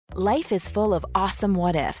Life is full of awesome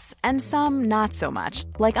what-ifs, and some not so much,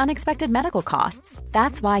 like unexpected medical costs.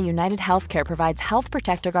 That's why United Healthcare provides Health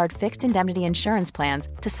Protector Guard fixed indemnity insurance plans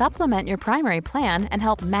to supplement your primary plan and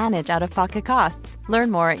help manage out-of-pocket costs.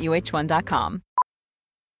 Learn more at uh1.com.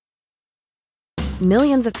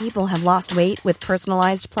 Millions of people have lost weight with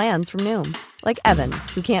personalized plans from Noom. Like Evan,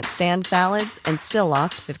 who can't stand salads and still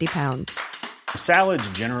lost 50 pounds. Salads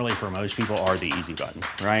generally for most people are the easy button,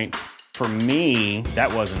 right? For me,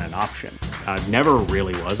 that wasn't an option. I never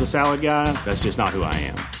really was a salad guy. That's just not who I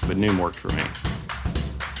am. But Noom worked for me.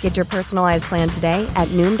 Get your personalized plan today at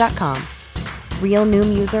Noom.com. Real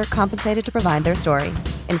Noom user compensated to provide their story.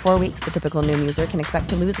 In 4 weeks, the typical Noom user can expect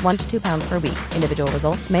to lose 1 to 2 pounds per week. Individual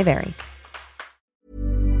results may vary.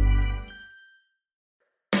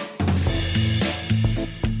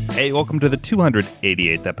 Hey, welcome to the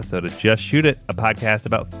 288th episode of Just Shoot It, a podcast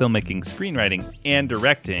about filmmaking, screenwriting, and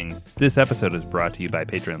directing. This episode is brought to you by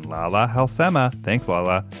patron Lala Halsema. Thanks,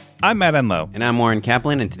 Lala. I'm Matt Enlow. And I'm Warren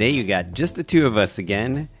Kaplan, and today you got just the two of us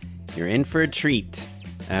again. You're in for a treat.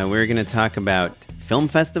 We're going to talk about film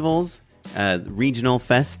festivals, regional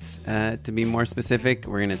fests, to be more specific.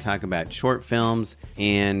 We're going to talk about short films.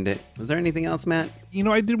 And was there anything else, Matt? You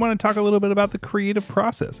know, I did want to talk a little bit about the creative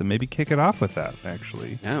process and maybe kick it off with that,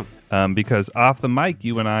 actually. Oh. Because off the mic,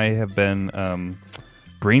 you and I have been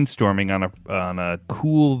brainstorming on a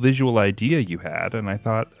cool visual idea you had, and I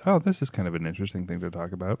thought, oh, this is kind of an interesting thing to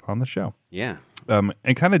talk about on the show. Yeah.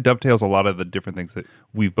 And kind of dovetails a lot of the different things that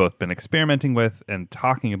we've both been experimenting with and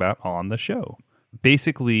talking about on the show.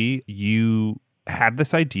 Basically, you had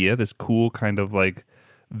this idea, this cool kind of like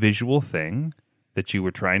visual thing that you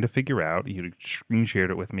were trying to figure out. You screen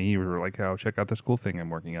shared it with me. You were like, oh, check out this cool thing I'm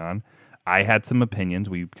working on. I had some opinions.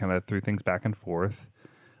 We kind of threw things back and forth.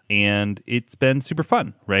 And it's been super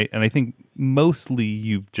fun, right? And I think mostly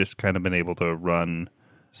you've just kind of been able to run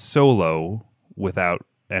solo without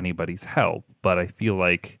anybody's help. But I feel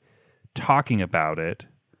like talking about it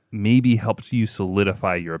maybe helps you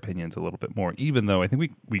solidify your opinions a little bit more, even though I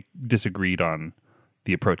think we disagreed on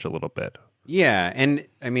the approach a little bit. Yeah, and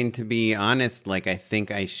I mean, to be honest, like I think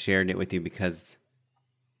I shared it with you because,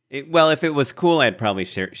 if it was cool, I'd probably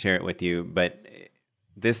share it with you. But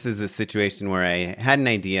this is a situation where I had an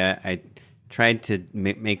idea. I tried to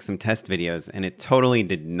make some test videos, and it totally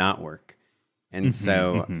did not work. And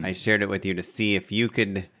so I shared it with you to see if you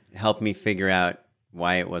could help me figure out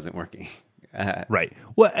why it wasn't working. Right.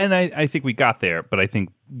 Well, and I think we got there, but I think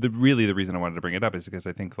the reason I wanted to bring it up is because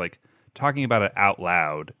I think like talking about it out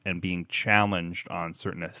loud and being challenged on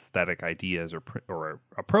certain aesthetic ideas or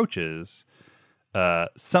approaches,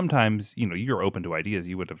 sometimes, you know, you're open to ideas.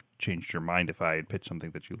 You would have changed your mind if I had pitched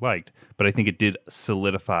something that you liked, but I think it did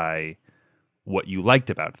solidify what you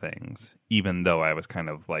liked about things, even though I was kind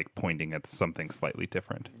of like pointing at something slightly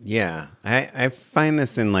different. Yeah, I find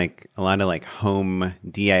this in like a lot of like home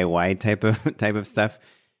DIY type of stuff,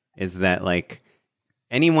 is that like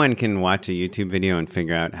anyone can watch a YouTube video and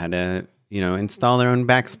figure out how to, you know, install their own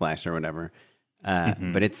backsplash or whatever.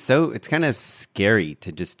 But it's kind of scary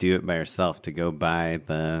to just do it by yourself, to go buy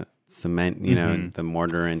the cement, you know, the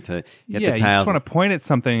mortar, and to get the tiles. You just want to point at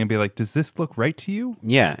something and be like, does this look right to you?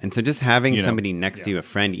 Yeah, and so just having somebody next to you, a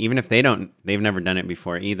friend, even if they've never done it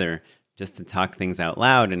before either, just to talk things out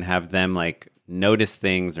loud and have them like notice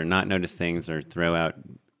things or not notice things or throw out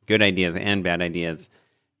good ideas and bad ideas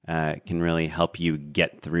can really help you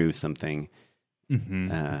get through something.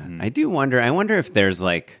 I wonder if there's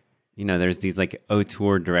like, you know, there's these like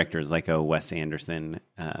auteur directors like a Wes Anderson.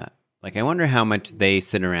 Like, I wonder how much they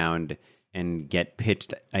sit around and get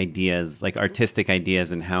pitched ideas, like artistic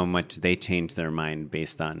ideas, and how much they change their mind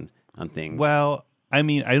based on things. Well, I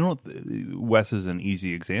mean, Wes is an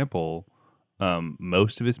easy example.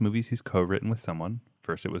 Most of his movies he's co-written with someone.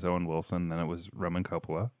 First it was Owen Wilson, then it was Roman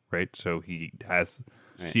Coppola, right? So he has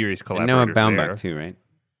serious collaborators. And Noah Baumbach too, right?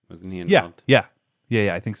 Wasn't he involved? Yeah,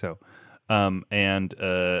 I think so. And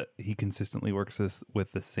he consistently works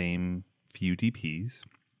with the same few DPs.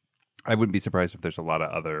 I wouldn't be surprised if there's a lot of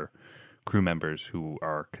other crew members who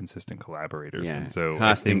are consistent collaborators. Yeah, and so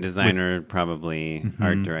costume designer, probably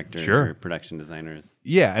art director, or production designers.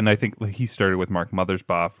 Yeah, and I think he started with Mark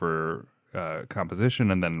Mothersbaugh for composition,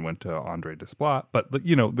 and then went to Andre Desplat. But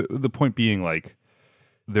you know, the point being, like,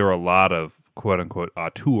 there are a lot of quote unquote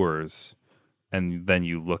auteurs, and then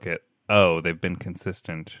you look at, oh, they've been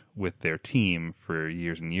consistent with their team for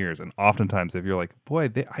years and years, and oftentimes if you're like, boy,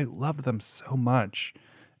 I loved them so much,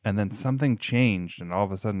 and then something changed, and all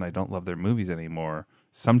of a sudden I don't love their movies anymore.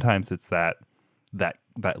 Sometimes it's that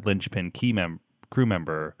linchpin crew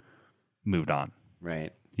member moved on,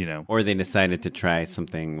 right? You know, or they decided to try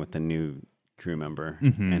something with a new crew member,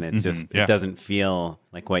 and it just it doesn't feel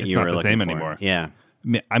like what you were looking for. It's not the same anymore. Yeah,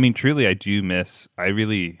 I mean, truly, I do miss. I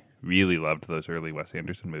really, really loved those early Wes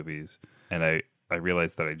Anderson movies, and I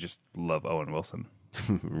realized that I just love Owen Wilson.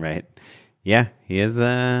 Right? Yeah, he's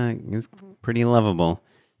pretty lovable.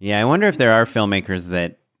 Yeah, I wonder if there are filmmakers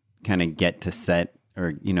that kind of get to set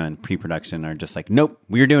or, you know, in pre-production are just like, nope,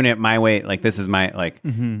 we're doing it my way. Like, this is my, like,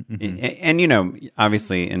 and, you know,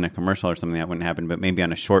 obviously in a commercial or something that wouldn't happen, but maybe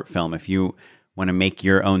on a short film, if you want to make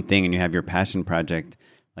your own thing and you have your passion project,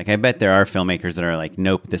 like, I bet there are filmmakers that are like,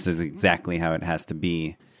 nope, this is exactly how it has to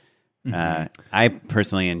be. I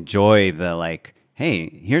personally enjoy the, like, hey,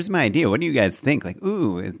 here's my idea. What do you guys think? Like,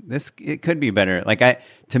 ooh, it could be better. Like,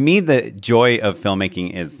 to me, the joy of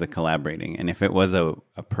filmmaking is the collaborating. And if it was a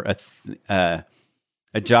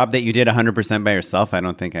job that you did 100% by yourself, I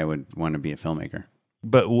don't think I would want to be a filmmaker.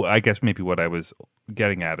 But I guess maybe what I was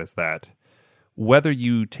getting at is that whether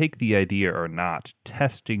you take the idea or not,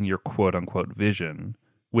 testing your quote-unquote vision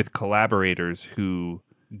with collaborators who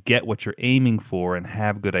get what you're aiming for and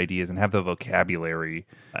have good ideas and have the vocabulary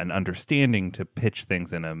and understanding to pitch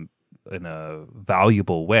things in a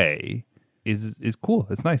valuable way is cool.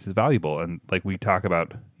 It's nice. It's valuable. And like we talk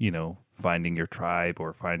about, you know, finding your tribe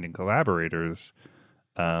or finding collaborators.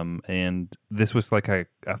 And this was like a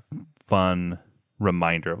fun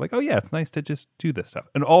reminder of like, oh yeah, it's nice to just do this stuff.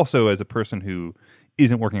 And also as a person who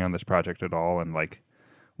isn't working on this project at all and like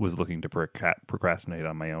was looking to procrastinate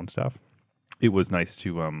on my own stuff, it was nice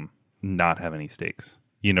to not have any stakes.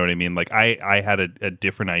 You know what I mean? Like I had a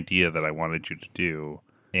different idea that I wanted you to do,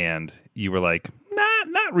 and you were like,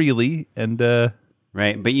 not really. And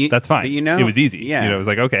right, that's fine. But you know, it was easy. Yeah, you know, it was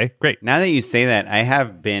like, okay, great. Now that you say that, I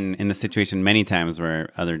have been in the situation many times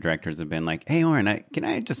where other directors have been like, "Hey, Oren, can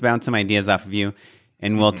I just bounce some ideas off of you?"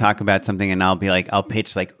 And we'll talk about something, and I'll be like, I'll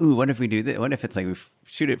pitch like, "Ooh, what if we do this? What if it's like we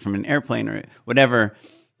shoot it from an airplane or whatever?"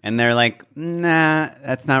 And they're like, "Nah,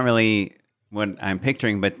 that's not really what I'm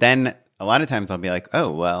picturing." But then a lot of times I'll be like, "Oh,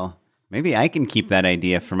 well, maybe I can keep that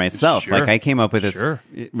idea for myself." Sure. Like I came up with this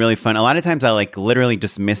really fun. A lot of times I'll like literally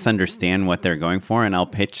just misunderstand what they're going for, and I'll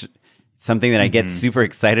pitch something that I get super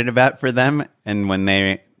excited about for them. And when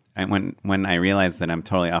I realize that I'm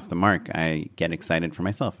totally off the mark, I get excited for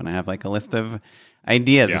myself, and I have like a list of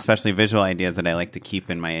ideas, especially visual ideas that I like to keep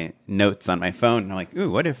in my notes on my phone. And I'm like,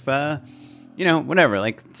 ooh, what if, you know, whatever,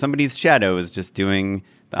 like somebody's shadow is just doing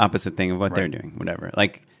the opposite thing of what they're doing, whatever,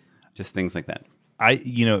 like just things like that.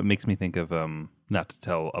 It makes me think of, not to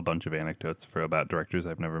tell a bunch of anecdotes about directors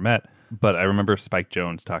I've never met, but I remember Spike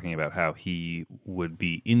Jonze talking about how he would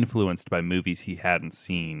be influenced by movies he hadn't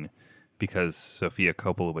seen because Sofia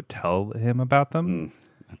Coppola would tell him about them.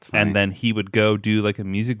 That's funny. And then he would go do like a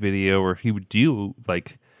music video or he would do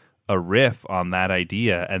like a riff on that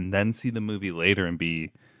idea and then see the movie later and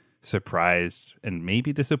be surprised and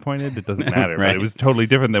maybe disappointed. It doesn't matter, right. But it was totally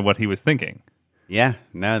different than what he was thinking. Yeah,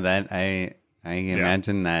 no, that I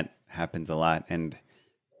imagine that happens a lot, and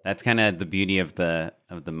that's kind of the beauty of the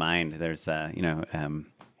mind. There's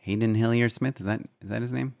Hayden Hillier-Smith, is that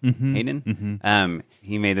his name? Hayden.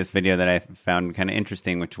 He made this video that I found kind of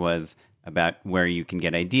interesting, which was about where you can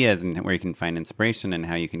get ideas and where you can find inspiration and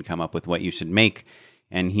how you can come up with what you should make.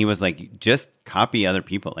 And he was like, just copy other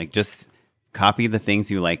people, like just copy the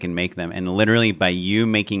things you like and make them. And literally by you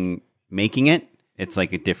making it, it's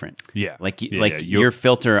like a different. Yeah. Your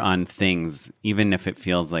filter on things, even if it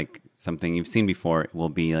feels like something you've seen before, it will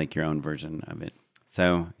be like your own version of it.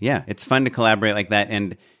 So yeah, it's fun to collaborate like that.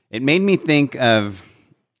 And it made me think of,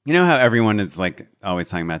 you know how everyone is like always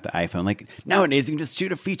talking about the iPhone? Like nowadays you can just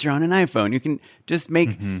shoot a feature on an iPhone. You can just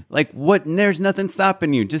make like what, and there's nothing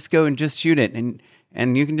stopping you. Just go and just shoot it.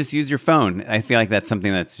 And you can just use your phone. I feel like that's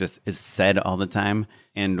something that's just is said all the time.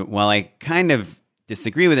 And while I kind of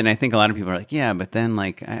disagree with it, and I think a lot of people are like, yeah, but then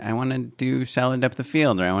like I want to do shallow depth of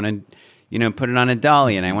field, or I want to, put it on a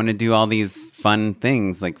dolly, and I want to do all these fun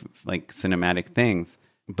things like cinematic things.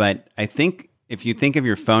 But I think if you think of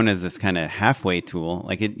your phone as this kind of halfway tool,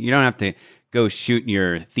 like you don't have to go shoot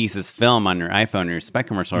your thesis film on your iPhone or your spec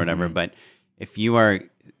commercial or whatever. But if you are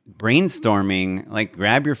brainstorming, like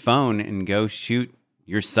grab your phone and go shoot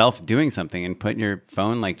yourself doing something, and put your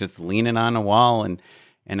phone, like just lean it on a wall. And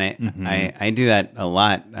I do that a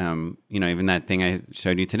lot. Even that thing I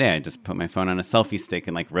showed you today, I just put my phone on a selfie stick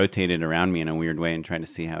and like rotate it around me in a weird way and try to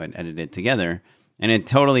see how it edited together. And it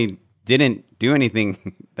totally didn't do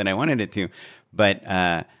anything that I wanted it to. But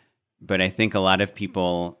I think a lot of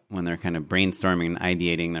people, when they're kind of brainstorming and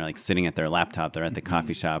ideating, they're like sitting at their laptop, they're at the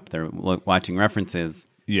coffee shop, they're watching references.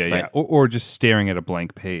 Yeah. Or just staring at a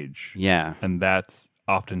blank page. Yeah. And that's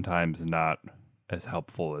oftentimes not as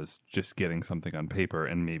helpful as just getting something on paper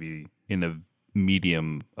and maybe in a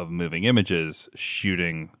medium of moving images,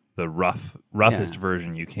 shooting the roughest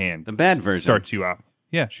version you can. The bad version. Starts you off.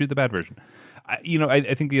 Yeah, shoot the bad version.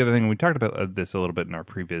 I think the other thing, we talked about this a little bit in our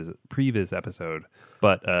previous episode,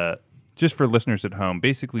 but just for listeners at home,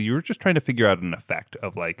 basically you were just trying to figure out an effect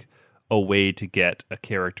of like a way to get a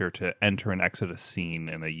character to enter and exit a scene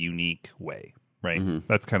in a unique way, right? Mm-hmm.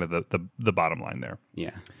 That's kind of the bottom line there.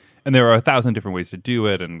 Yeah. And there are 1,000 different ways to do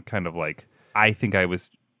it, and kind of like, I think I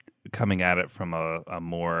was coming at it from a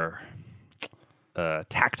more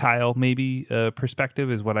tactile maybe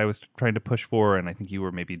perspective is what I was trying to push for, and I think you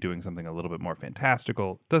were maybe doing something a little bit more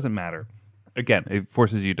fantastical. Doesn't matter. Again, it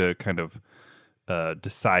forces you to kind of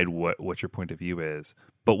decide what your point of view is.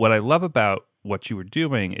 But what I love about what you were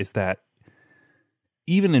doing is that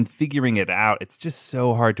even in figuring it out, it's just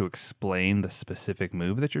so hard to explain the specific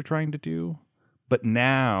move that you're trying to do. But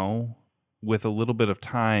now, with a little bit of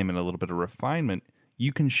time and a little bit of refinement,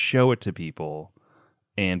 you can show it to people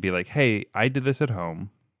and be like, hey, I did this at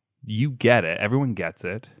home. You get it. Everyone gets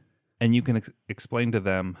it. And you can explain to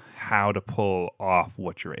them how to pull off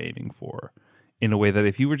what you're aiming for in a way that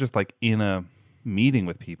if you were just like in a meeting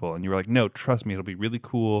with people and you were like, no, trust me, it'll be really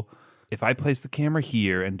cool. If I place the camera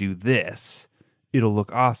here and do this, it'll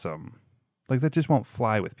look awesome. Like, that just won't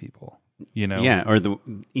fly with people. You know? Yeah, or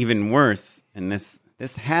even worse, and this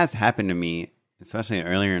has happened to me, especially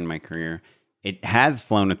earlier in my career. It has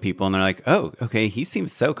flown with people, and they're like, "Oh, okay, he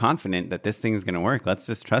seems so confident that this thing is going to work. Let's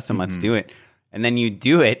just trust him. Let's do it." And then you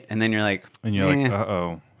do it, and then you're like, like,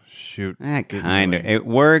 "Uh-oh, shoot, kind of. It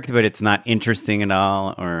worked, but it's not interesting at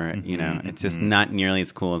all, or it's just not nearly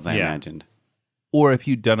as cool as I imagined." Or if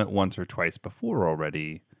you'd done it once or twice before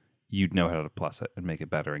already, you'd know how to plus it and make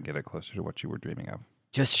it better and get it closer to what you were dreaming of.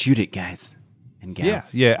 Just shoot it, guys and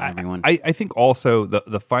gals. Yeah. Everyone. I think also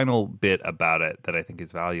the final bit about it that I think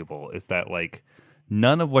is valuable is that, like,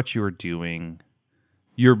 none of what you are doing,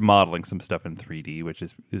 you're modeling some stuff in 3D, which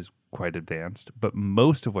is quite advanced, but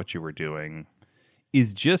most of what you were doing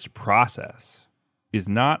is just process, is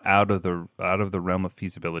not out of the realm of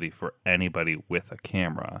feasibility for anybody with a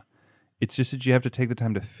camera. It's just that you have to take the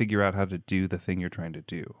time to figure out how to do the thing you're trying to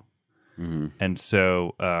do. Mm-hmm. And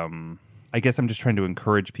so I guess I'm just trying to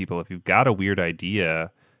encourage people, if you've got a weird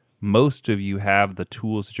idea, most of you have the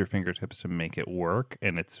tools at your fingertips to make it work.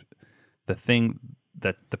 And it's the thing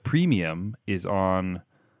that the premium is on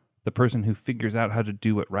the person who figures out how to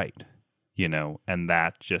do it right, and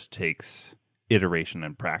that just takes iteration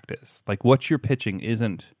and practice. Like, what you're pitching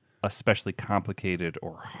isn't especially complicated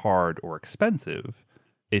or hard or expensive.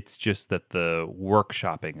 It's just that the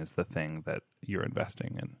workshopping is the thing that you're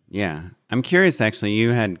investing in. Yeah. I'm curious, actually,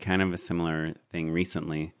 you had kind of a similar thing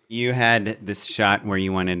recently. You had this shot where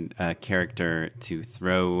you wanted a character to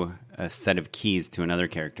throw a set of keys to another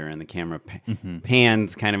character, and the camera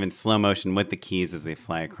pans kind of in slow motion with the keys as they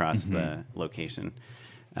fly across the location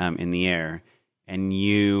in the air. And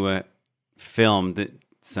you filmed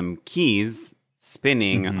some keys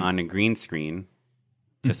spinning on a green screen.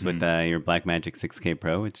 Just with your Blackmagic 6K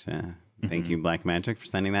Pro, which thank you, Blackmagic, for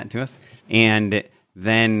sending that to us. And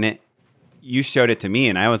then you showed it to me,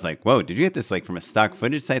 and I was like, whoa, did you get this like from a stock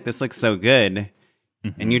footage site? This looks so good.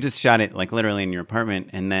 And you just shot it like literally in your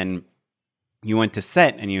apartment. And then you went to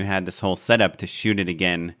set, and you had this whole setup to shoot it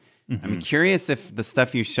again. I'm curious if the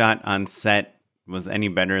stuff you shot on set was any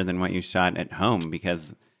better than what you shot at home,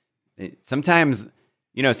 because sometimes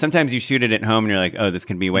you shoot it at home and you're like, oh, this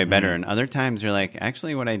could be way better. And other times you're like,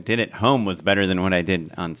 actually, what I did at home was better than what I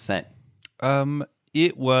did on set.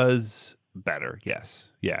 It was better. Yes.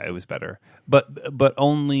 Yeah, it was better. But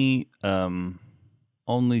only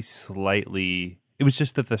slightly. It was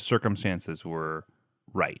just that the circumstances were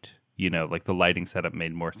right. Like the lighting setup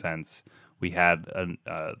made more sense. We had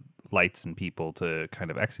lights and people to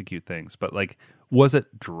kind of execute things. But like, was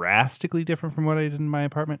it drastically different from what I did in my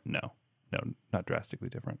apartment? No, not drastically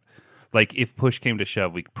different. Like, if push came to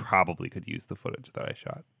shove, we probably could use the footage that I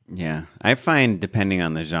shot. Yeah. I find, depending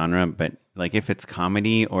on the genre, but like if it's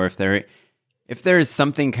comedy, or if there is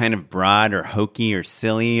something kind of broad or hokey or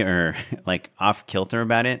silly or like off kilter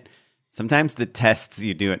about it, sometimes the tests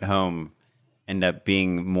you do at home end up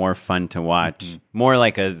being more fun to watch. More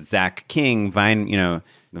like a Zach King Vine,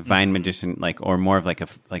 the Vine magician, like, or more of like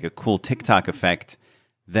a cool TikTok effect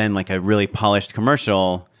than like a really polished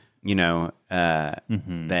commercial.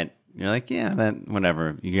 That you're like, yeah, that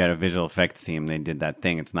whatever. You got a visual effects team, they did that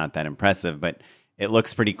thing. It's not that impressive, but it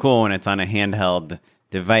looks pretty cool when it's on a handheld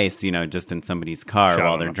device, just in somebody's car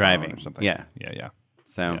while they're driving. Or something. Yeah.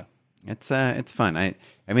 So yeah. It's fun. I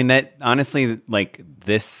mean, that honestly, like,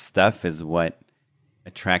 this stuff is what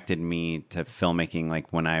attracted me to filmmaking.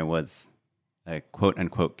 Like when I was a quote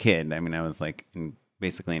unquote kid. I mean, I was like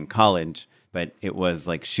basically in college, but it was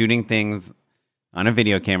like shooting things on a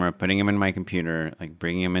video camera, putting them in my computer, like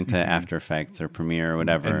bringing them into After Effects or Premiere or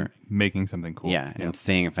whatever. And making something cool. Yeah, and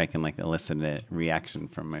seeing if I can like elicit a reaction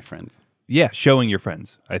from my friends. Yeah, showing your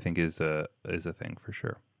friends, I think, is a thing for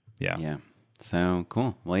sure. Yeah. Yeah. So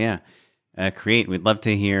cool. Well, yeah. Create. We'd love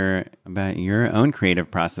to hear about your own creative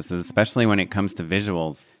processes, especially when it comes to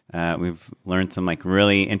visuals. We've learned some like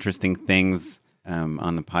really interesting things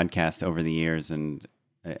on the podcast over the years and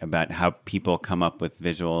about how people come up with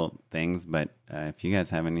visual things. But if you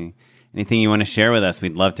guys have anything you want to share with us,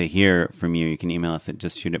 we'd love to hear from you. You can email us at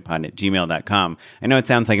justshootitpod@gmail.com. I know it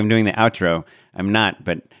sounds like I'm doing the outro. I'm not,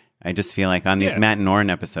 but I just feel like on these Matt and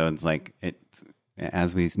Oren episodes, like it's,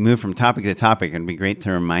 as we move from topic to topic, it'd be great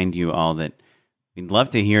to remind you all that we'd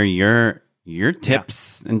love to hear your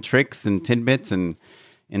tips and tricks and tidbits and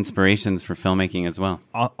inspirations for filmmaking as well.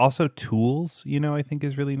 Also tools, I think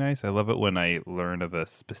is really nice. I love it when I learn of a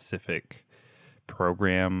specific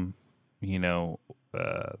program,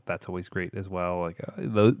 that's always great as well. Like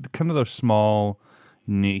those small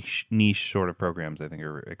niche sort of programs I think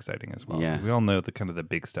are exciting as well. Yeah. We all know the kind of the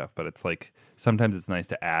big stuff, but it's like sometimes it's nice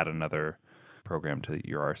to add another program to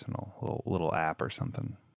your arsenal, a little app or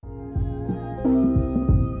something.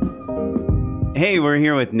 Hey, we're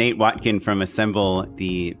here with Nate Watkin from Assemble,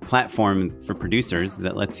 the platform for producers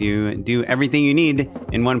that lets you do everything you need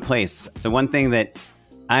in one place. So one thing that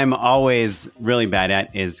I'm always really bad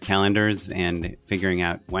at is calendars and figuring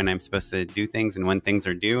out when I'm supposed to do things and when things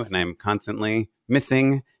are due. And I'm constantly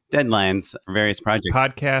missing deadlines for various projects.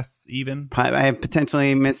 Podcasts even? I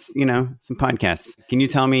potentially miss, some podcasts. Can you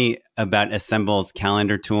tell me about Assemble's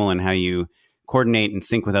calendar tool and how you coordinate and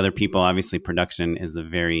sync with other people? Obviously, production is a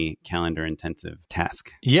very calendar-intensive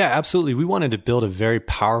task. Yeah, absolutely. We wanted to build a very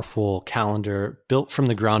powerful calendar built from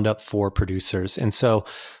the ground up for producers. And so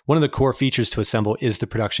one of the core features to Assemble is the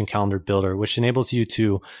production calendar builder, which enables you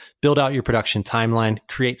to build out your production timeline,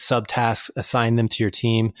 create subtasks, assign them to your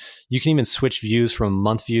team. You can even switch views from a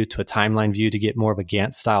month view to a timeline view to get more of a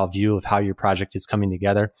Gantt-style view of how your project is coming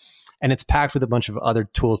together. And it's packed with a bunch of other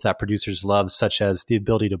tools that producers love, such as the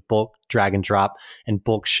ability to bulk drag and drop and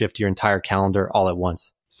bulk shift your entire calendar all at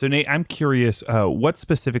once. So Nate, I'm curious, what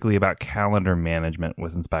specifically about calendar management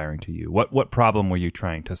was inspiring to you? What problem were you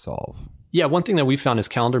trying to solve? Yeah, one thing that we found is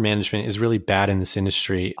calendar management is really bad in this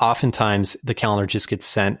industry. Oftentimes, the calendar just gets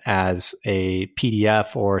sent as a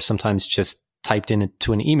PDF or sometimes just typed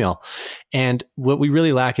into an email. And what we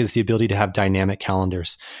really lack is the ability to have dynamic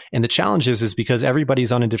calendars. And the challenge is because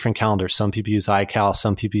everybody's on a different calendar. Some people use iCal,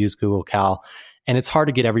 some people use Google Cal, and it's hard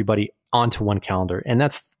to get everybody onto one calendar. And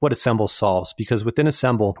that's what Assemble solves, because within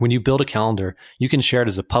Assemble, when you build a calendar, you can share it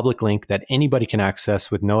as a public link that anybody can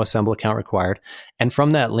access with no Assemble account required. And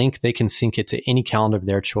from that link, they can sync it to any calendar of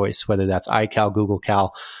their choice, whether that's iCal, Google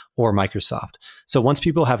Cal, or Microsoft. So once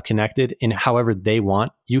people have connected in however they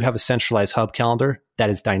want, you have a centralized hub calendar that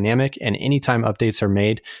is dynamic, and anytime updates are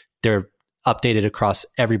made, they're updated across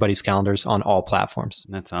everybody's calendars on all platforms.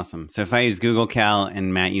 That's awesome. So if I use Google Cal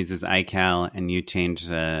and Matt uses iCal and you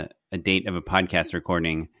change a date of a podcast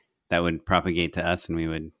recording, that would propagate to us and we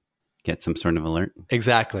would get some sort of alert.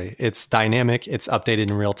 Exactly. It's dynamic, it's updated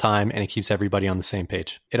in real time, and it keeps everybody on the same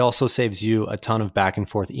page. It also saves you a ton of back and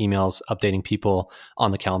forth emails updating people on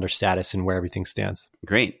the calendar status and where everything stands.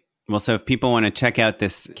 Great. Well, so if people want to check out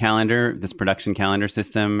this calendar, this production calendar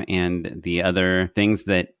system, and the other things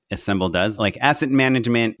that Assemble does, like asset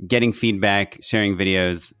management, getting feedback, sharing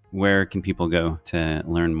videos, where can people go to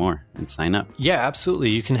learn more and sign up? Yeah, absolutely.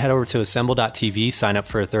 You can head over to assemble.tv, sign up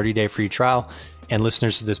for a 30-day free trial. And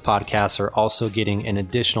listeners to this podcast are also getting an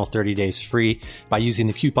additional 30 days free by using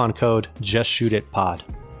the coupon code JustShootItPod.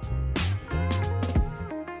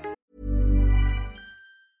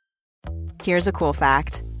 Here's a cool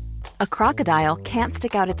fact. A crocodile can't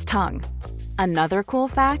stick out its tongue. Another cool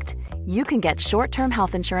fact, you can get short-term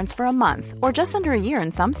health insurance for a month or just under a year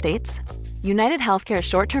in some states. United Healthcare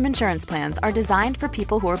short-term insurance plans are designed for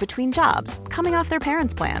people who are between jobs, coming off their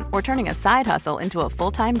parents' plan, or turning a side hustle into a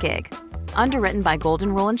full-time gig. Underwritten by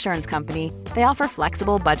Golden Rule Insurance Company, they offer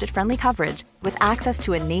flexible, budget-friendly coverage with access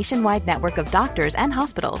to a nationwide network of doctors and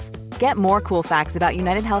hospitals. Get more cool facts about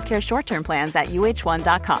United Healthcare short-term plans at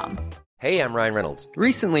uh1.com. Hey, I'm Ryan Reynolds.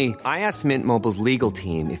 Recently, I asked Mint Mobile's legal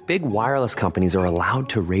team if big wireless companies are allowed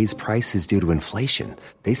to raise prices due to inflation.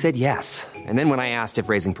 They said yes. And then when I asked if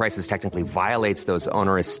raising prices technically violates those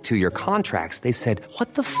onerous two-year contracts, they said,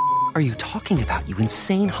 "What the f*** are you talking about, you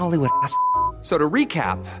insane Hollywood ass f- So to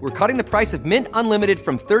recap, we're cutting the price of Mint Unlimited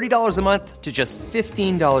from $30 a month to just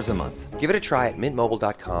 $15 a month. Give it a try at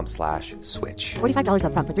mintmobile.com/switch. $45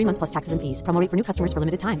 up front for 3 months plus taxes and fees. Promo rate for new customers for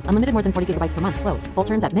limited time. Unlimited more than 40 gigabytes per month. Slows full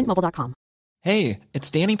terms at mintmobile.com. Hey,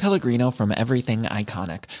 it's Danny Pellegrino from Everything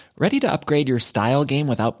Iconic. Ready to upgrade your style game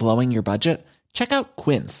without blowing your budget? Check out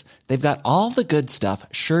Quince. They've got all the good stuff,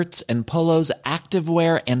 shirts and polos,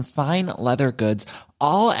 activewear, and fine leather goods,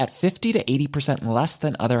 all at 50 to 80% less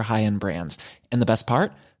than other high-end brands. And the best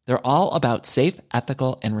part? They're all about safe,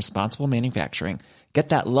 ethical, and responsible manufacturing. Get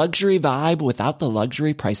that luxury vibe without the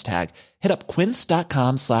luxury price tag. Hit up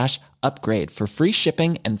quince.com/upgrade for free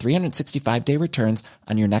shipping and 365-day returns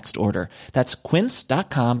on your next order. That's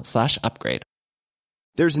quince.com/upgrade.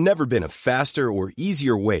 There's never been a faster or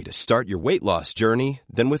easier way to start your weight loss journey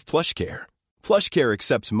than with PlushCare. PlushCare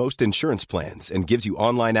accepts most insurance plans and gives you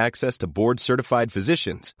online access to board-certified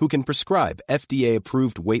physicians who can prescribe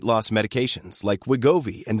FDA-approved weight loss medications like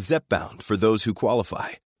Wegovy and Zepbound for those who qualify.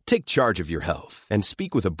 Take charge of your health and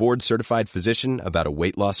speak with a board-certified physician about a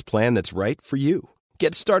weight loss plan that's right for you.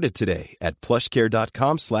 Get started today at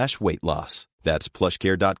plushcare.com/weight loss. That's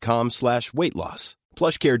plushcare.com/weight loss.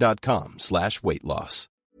 plushcare.com/weight loss.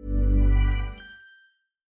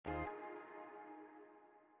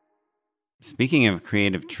 Speaking of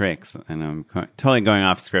creative tricks, and I'm totally going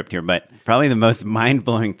off script here, but probably the most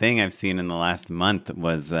mind-blowing thing I've seen in the last month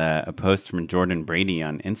was a post from Jordan Brady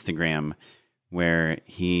on Instagram where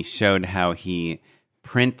he showed how he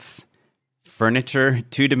prints furniture,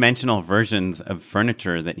 two-dimensional versions of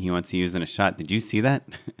furniture that he wants to use in a shot. Did you see that?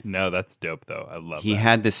 No, that's dope, though. I love He that.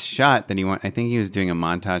 had this shot that I think he was doing a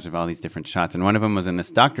montage of all these different shots, and one of them was in this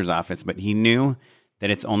doctor's office, but he knew that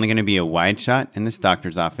it's only going to be a wide shot in this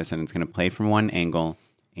doctor's office and it's going to play from one angle.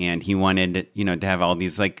 And he wanted, to have all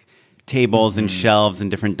these like tables and shelves and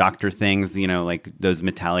different doctor things, like those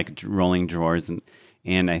metallic rolling drawers.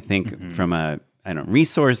 And I think from a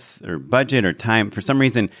resource or budget or time, for some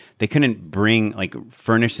reason, they couldn't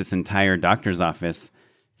furnish this entire doctor's office.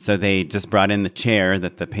 So they just brought in the chair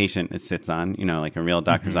that the patient sits on, like a real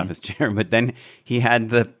doctor's office chair. But then he had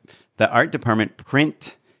the art department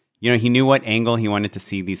print. He knew what angle he wanted to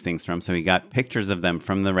see these things from, so he got pictures of them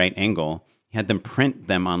from the right angle. He had them print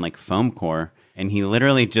them on like foam core, and he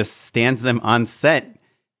literally just stands them on set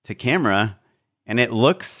to camera, and it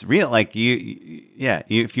looks real. Like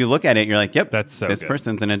if you look at it, you're like, "Yep, that's so this good.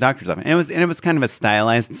 person's in a doctor's office." And it was kind of a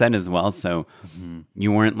stylized set as well, so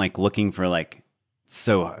you weren't like looking for like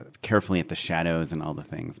so carefully at the shadows and all the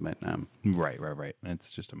things. But Right.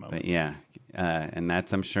 It's just a moment. But yeah, and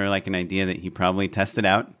that's I'm sure like an idea that he probably tested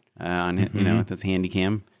out. On it, with his handy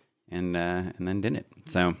cam, and then did it.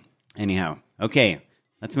 So anyhow, okay,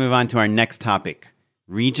 let's move on to our next topic: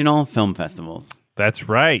 regional film festivals. That's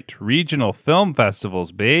right, regional film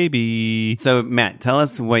festivals, baby. So Matt, tell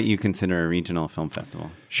us what you consider a regional film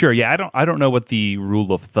festival. Sure, yeah, I don't know what the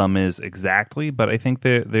rule of thumb is exactly, but I think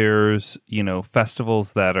that there's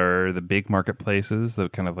festivals that are the big marketplaces, the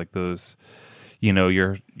kind of like those,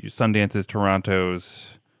 your Sundances,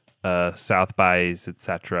 Torontos. South bys,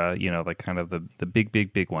 etc. Like kind of the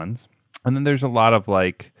big ones. And then there's a lot of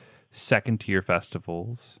like second tier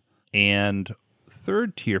festivals and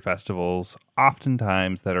third tier festivals,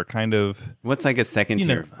 oftentimes that are kind of what's like a second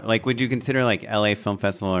tier. Like, would you consider like LA Film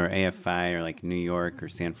Festival or AFI or like New York or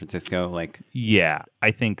San Francisco? Like, yeah,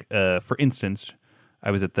 I think for instance,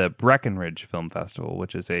 I was at the Breckenridge Film Festival,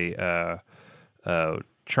 which is a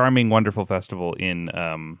charming, wonderful festival in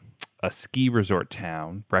a ski resort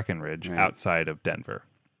town, Breckenridge, outside of Denver.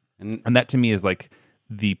 And that to me is like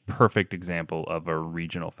the perfect example of a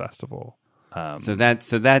regional festival. So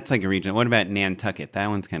that's like a regional. What about Nantucket? That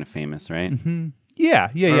one's kind of famous, right? Mm-hmm. Yeah.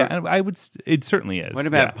 And it certainly is. What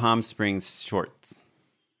about Palm Springs Shorts?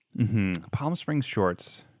 Mm-hmm. Palm Springs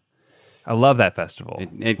Shorts. I love that festival.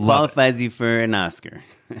 It qualifies you for an Oscar.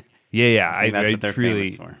 Yeah. I think that's what they're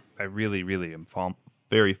famous for. I really am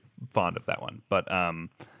very fond of that one. But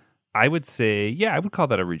I would say, I would call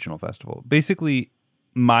that a regional festival. Basically,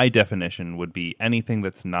 my definition would be anything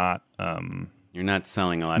that's not... You're not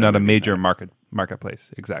selling a lot. Not a major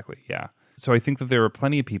marketplace. Exactly, yeah. So I think that there are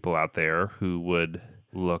plenty of people out there who would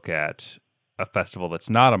look at a festival that's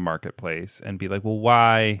not a marketplace and be like, well,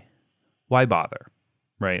 why bother?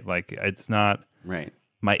 Right? Like, it's not... Right.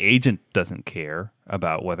 My agent doesn't care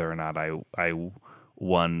about whether or not I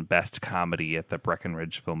won Best Comedy at the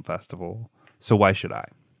Breckenridge Film Festival. So why should I?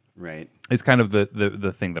 Right. It's kind of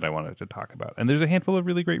the thing that I wanted to talk about. And there's a handful of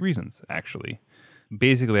really great reasons, actually.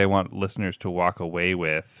 Basically, I want listeners to walk away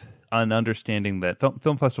with an understanding that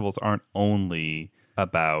film festivals aren't only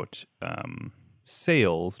about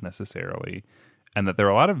sales necessarily, and that there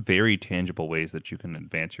are a lot of very tangible ways that you can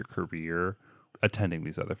advance your career attending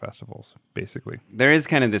these other festivals, basically. There is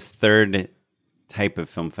kind of this third type of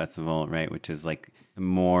film festival, right, which is like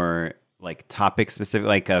more like topic specific,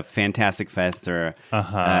 like a Fantastic Fest or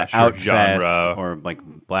Outfest or like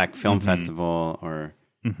Black Film Festival or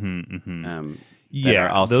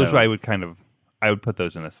those I would put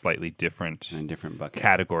those in a slightly different bucket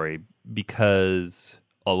category, because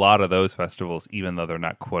a lot of those festivals, even though they're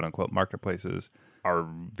not quote unquote marketplaces, are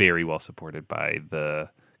very well supported by the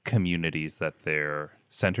communities that they're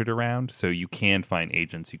centered around. So you can find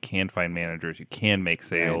agents, you can find managers, you can make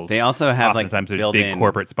sales. Right. They also have oftentimes there's big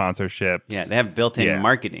corporate sponsorships. Yeah, they have built-in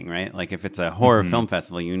marketing, right? Like if it's a horror film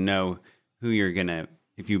festival, you know who you're gonna,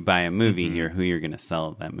 if you buy a movie here, who you're gonna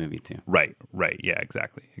sell that movie to. Right. Yeah,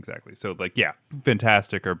 exactly. So like, yeah,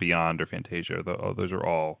 Fantastic or Beyond or Fantasia, those are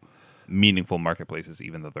all meaningful marketplaces,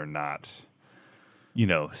 even though they're not,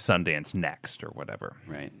 Sundance Next or whatever.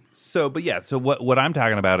 Right. So what I'm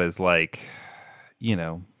talking about is like,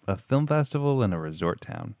 a film festival in a resort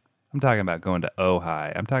town. I'm talking about going to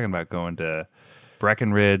Ojai. I'm talking about going to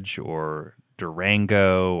Breckenridge or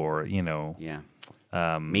Durango or,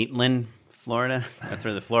 Maitland, Florida. That's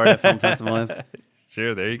where the Florida Film Festival is.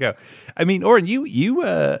 Sure, there you go. I mean, Oren, you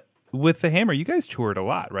with the Hammer, you guys toured a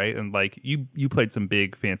lot, right? And like you played some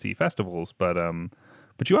big fancy festivals, but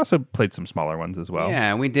you also played some smaller ones as well.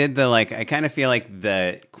 Yeah, we did I kind of feel like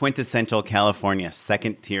the quintessential California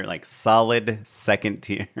second tier, like solid second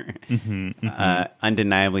tier,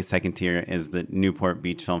 undeniably second tier is the Newport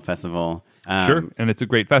Beach Film Festival. Sure, and it's a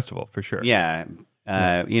great festival for sure. Yeah.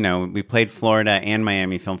 We played Florida and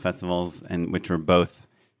Miami film festivals, and which were both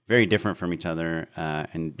very different from each other,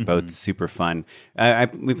 and both super fun.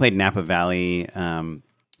 We played Napa Valley,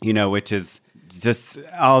 which is just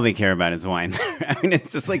all they care about is wine. I mean,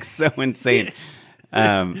 it's just like so insane.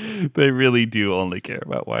 They really do only care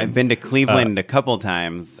about wine. I've been to Cleveland a couple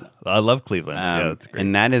times. I love Cleveland. Yeah, that's great.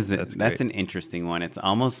 And that's an interesting one. It's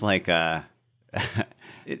almost like not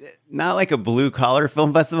like a blue collar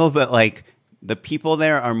film festival, but like the people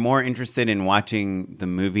there are more interested in watching the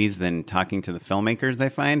movies than talking to the filmmakers, I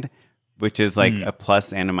find, which is like a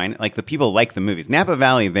plus and a minus. Like the people like the movies. Napa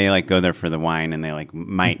Valley, they like go there for the wine, and they like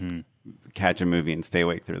might catch a movie and stay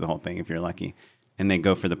awake through the whole thing if you're lucky. And they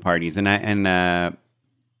go for the parties. And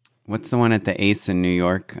what's the one at the Ace in New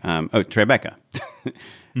York? Tribeca.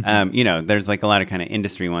 There's like a lot of kind of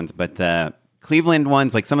industry ones, but the Cleveland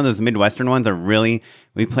ones, like some of those Midwestern ones are really,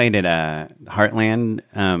 we played at Heartland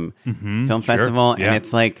Film Festival, and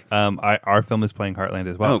it's like... our film is playing Heartland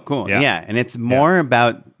as well. Oh, cool. Yeah. And it's more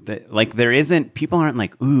about, people aren't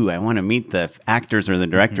like, ooh, I want to meet the actors or the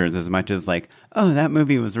directors as much as like, oh, that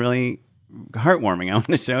movie was really heartwarming. I want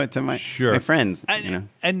to show it to my friends.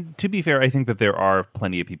 And to be fair, I think that there are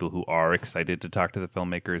plenty of people who are excited to talk to the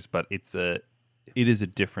filmmakers, but it is a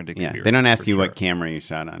different experience. Yeah, they don't ask you what camera you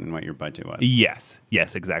shot on and what your budget was. Yes,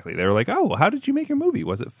 exactly. They were like, "Oh, how did you make your movie?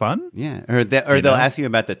 Was it fun?" Yeah, or they'll ask you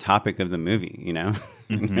about the topic of the movie. And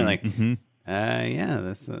you're like,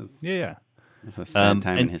 this is it's a sad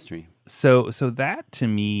time in history. So that to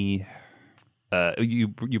me, you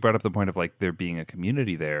brought up the point of like there being a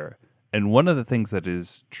community there, and one of the things that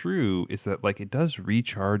is true is that like it does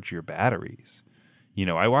recharge your batteries.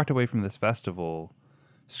 I walked away from this festival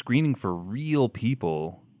screening for real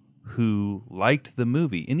people who liked the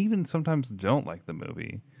movie and even sometimes don't like the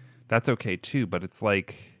movie. That's okay too, but it's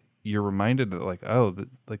like you're reminded that like,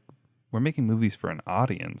 we're making movies for an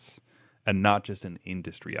audience and not just an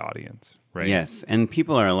industry audience, right? Yes, and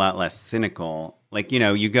people are a lot less cynical. Like,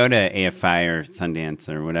 you go to AFI or Sundance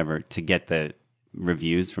or whatever to get the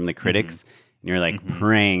reviews from the critics, and you're like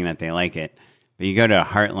praying that they like it. But you go to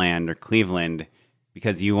Heartland or Cleveland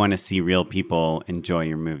because you want to see real people enjoy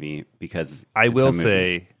your movie. Because I will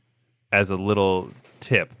say, as a little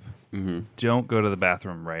tip, don't go to the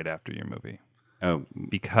bathroom right after your movie. Oh,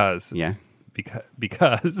 because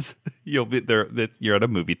you'll be there. You're at a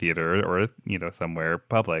movie theater or somewhere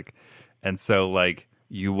public, and so like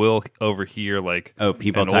you will overhear like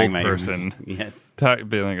people an talking old about person yes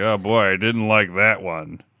being like, oh boy, I didn't like that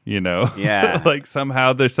one. Yeah. Like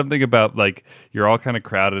somehow there's something about like you're all kind of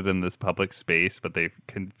crowded in this public space, but they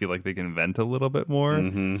can feel like they can vent a little bit more.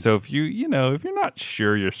 So if if you're not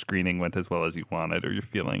sure your screening went as well as you wanted, or you're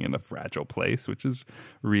feeling in a fragile place, which is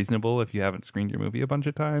reasonable if you haven't screened your movie a bunch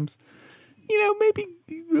of times, maybe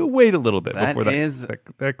wait a little bit before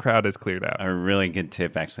that crowd is cleared out. A really good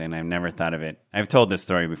tip, actually, and I've never thought of it. I've told this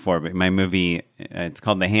story before, but my movie, it's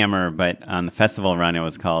called The Hammer, but on the festival run,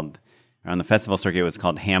 on the festival circuit, it was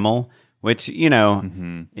called Hamill, which,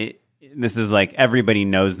 this is like everybody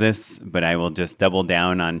knows this, but I will just double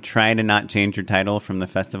down on try to not change your title from the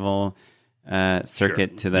festival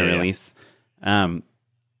circuit to the release.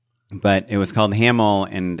 But it was called Hamill,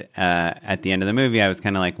 and at the end of the movie, I was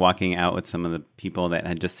kind of like walking out with some of the people that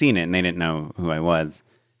had just seen it, and they didn't know who I was.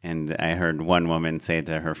 And I heard one woman say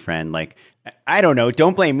to her friend, like, I don't know,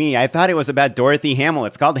 don't blame me. I thought it was about Dorothy Hamill.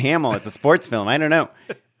 It's called Hamill. It's a sports film. I don't know.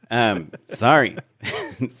 Sorry.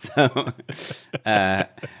 So,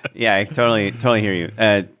 yeah, I totally hear you.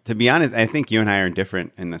 To be honest, I think you and I are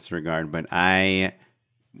different in this regard, but I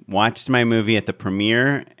watched my movie at the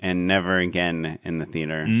premiere and never again in the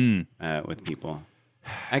theater with people.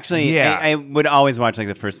 Actually, I would always watch like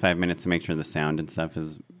the first 5 minutes to make sure the sound and stuff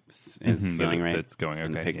is feeling right. It's going okay.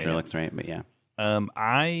 And the picture looks right, but yeah.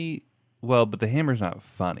 But the hammer's not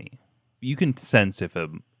funny. You can sense if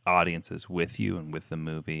an audience is with you and with the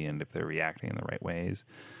movie and if they're reacting in the right ways.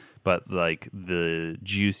 But like the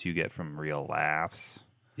juice you get from real laughs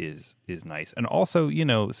is nice. And also,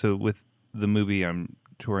 so with the movie I'm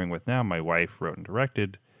touring with now, my wife wrote and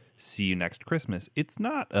directed See You Next Christmas. It's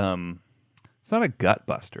not a gut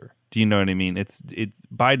buster. Do you know what I mean? It's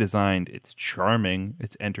by design. It's charming.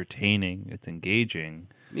 It's entertaining. It's engaging.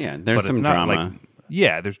 Yeah, there's some drama.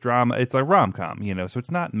 There's drama. It's like rom-com, so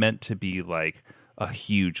it's not meant to be like a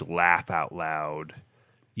huge laugh out loud,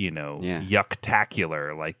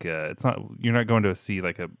 yucktacular. Like it's not. You're not going to see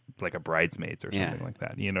like a Bridesmaids or something like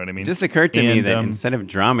that. You know what I mean? It just occurred to me that instead of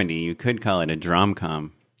dramedy, you could call it a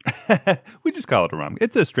dromcom. We just call it a rom.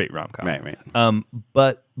 It's a straight rom-com. Right.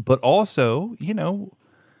 But also,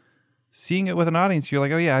 seeing it with an audience, you're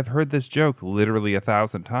like, oh yeah, I've heard this joke literally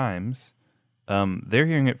 1,000 times. They're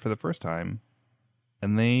hearing it for the first time,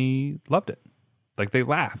 and they loved it. Like they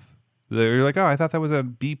laugh. They're like, oh, I thought that was a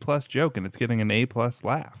B+ joke, and it's getting an A+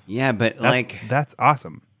 laugh. Yeah, but that's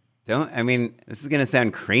awesome. This is gonna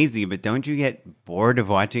sound crazy, but don't you get bored of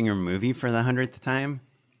watching your movie for the 100th time?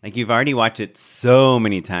 Like you've already watched it so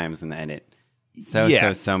many times in the edit, so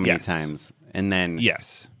many times, and then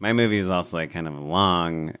my movie was also like kind of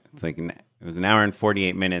long. It's like it was an hour and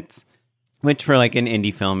 48 minutes, which for like an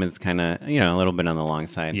indie film is kind of a little bit on the long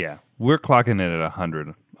side. Yeah, we're clocking it at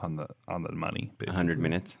 100 on the money. Basically. 100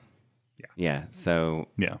 minutes. Yeah. So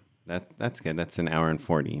that's good. That's an hour and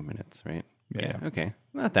 40 minutes, right? Yeah. Okay,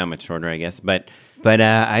 not that much shorter, I guess. But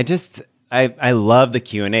I love the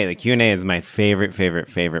Q&A. The Q&A is my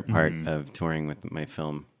favorite part of touring with my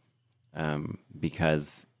film,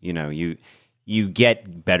 because you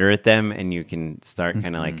get better at them and you can start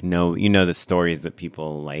kind of like know the stories that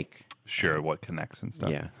people like. Sure, what connects and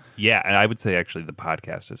stuff. Yeah, and I would say actually the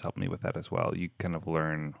podcast has helped me with that as well. You kind of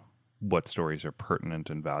learn what stories are pertinent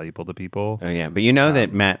and valuable to people. Oh yeah, but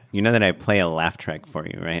that Matt, that I play a laugh track for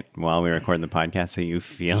you, right, while we record the podcast, so you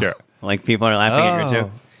feel like people are laughing at your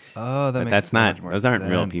jokes. Oh, but that's not. Those aren't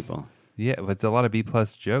real people. Yeah, but it's a lot of B+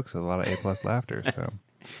 jokes with a lot of A+ laughter. So,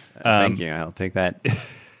 thank you. I'll take that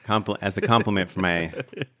as a compliment for my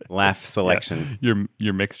laugh selection. Yeah,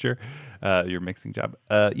 your mixture, your mixing job.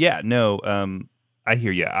 I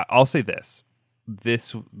hear you. I'll say this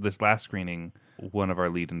last screening, one of our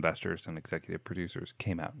lead investors and executive producers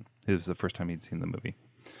came out. It was the first time he'd seen the movie,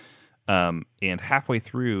 and halfway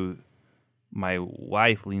through, my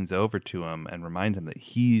wife leans over to him and reminds him that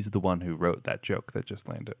he's the one who wrote that joke that just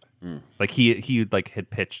landed. Like he like had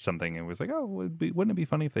pitched something and was like, oh, wouldn't it be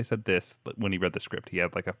funny if they said this? But when he read the script, he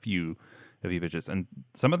had like a few of the pitches, and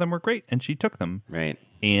some of them were great, and she took them. Right.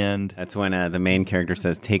 And that's when the main character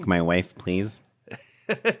says, "Take my wife, please."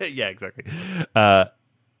 Yeah, exactly.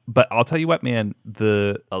 But I'll tell you what, man,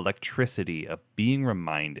 the electricity of being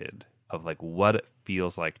reminded of like what it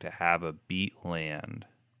feels like to have a beat land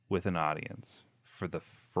with an audience for the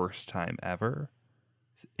first time ever,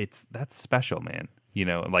 that's special, man.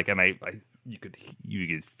 And you could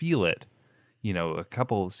feel it, a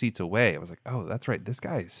couple seats away. I was like, oh, that's right. This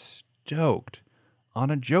guy is stoked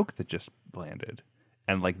on a joke that just landed.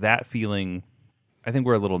 And like that feeling, I think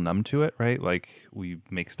we're a little numb to it, right? Like we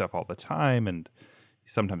make stuff all the time, and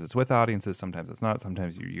sometimes it's with audiences, sometimes it's not.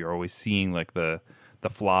 Sometimes you're always seeing like the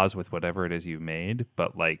flaws with whatever it is you've made,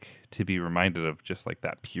 but like to be reminded of just like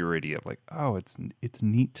that purity of like, oh, it's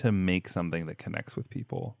neat to make something that connects with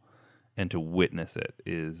people, and to witness it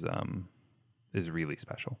is really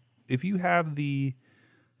special. If you have the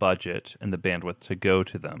budget and the bandwidth to go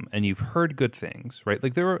to them, and you've heard good things, right?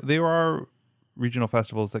 Like there are regional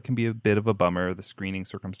festivals that can be a bit of a bummer. The screening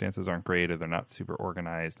circumstances aren't great, or they're not super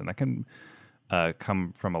organized, and that can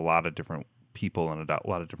come from a lot of different people and a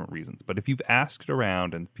lot of different reasons. But if you've asked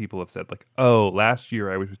around and people have said like, oh, last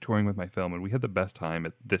year I was touring with my film and we had the best time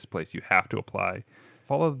at this place, you have to apply.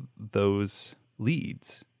 Follow those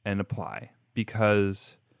leads and apply,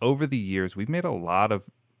 because over the years we've made a lot of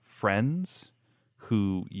friends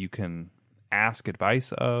who you can ask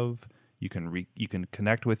advice of, you can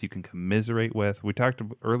connect with, you can commiserate with. We talked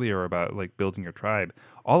earlier about like building your tribe.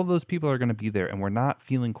 All of those people are going to be there, and we're not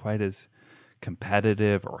feeling quite as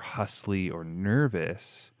competitive or hustly or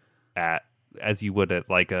nervous as you would at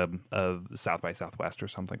like a South by Southwest or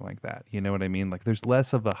something like that. You know what I mean? Like there's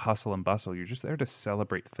less of a hustle and bustle. You're just there to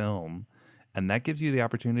celebrate film, and that gives you the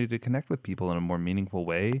opportunity to connect with people in a more meaningful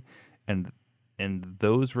way. And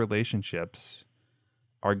those relationships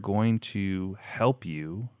are going to help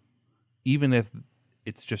you, even if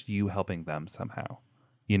it's just you helping them somehow.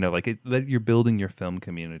 You know, like that you're building your film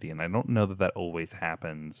community. And I don't know that always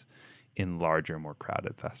happens in larger, more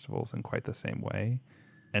crowded festivals in quite the same way.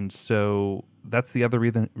 And so that's the other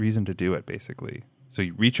reason to do it, basically. So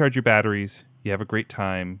you recharge your batteries, you have a great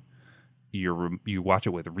time, you watch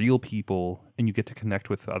it with real people, and you get to connect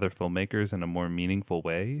with other filmmakers in a more meaningful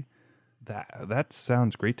way. That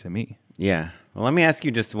sounds great to me. Yeah. Well, let me ask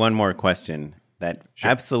you just one more question that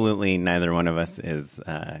absolutely neither one of us is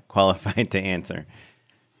qualified to answer.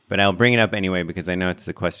 But I'll bring it up anyway because I know it's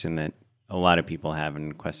the question that a lot of people have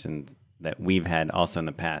and questions that we've had also in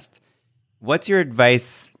the past. What's your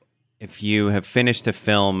advice if you have finished a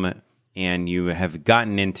film and you have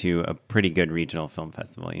gotten into a pretty good regional film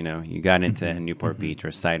festival? You know, you got into Newport Beach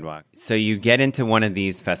or Sidewalk. So you get into one of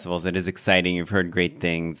these festivals. It is exciting. You've heard great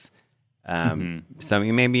things. Some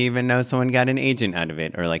you maybe even know someone got an agent out of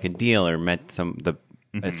it, or like a deal, or met a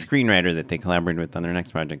screenwriter that they collaborated with on their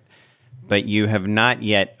next project. But you have not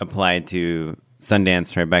yet applied to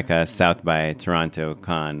Sundance, Tribeca, South by, Toronto,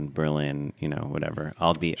 Cannes, Berlin, you know, whatever.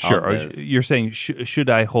 You're saying, should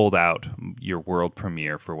I hold out your world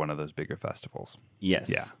premiere for one of those bigger festivals? Yes.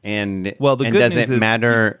 Yeah. And good does news it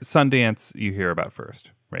matter? Sundance, you hear about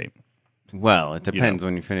first, right? Well, it depends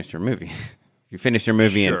when you finish your movie. If you finish your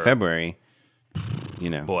movie in February, you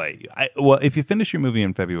know. Boy, well, if you finish your movie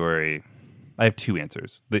in February, I have two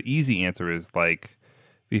answers. The easy answer is like,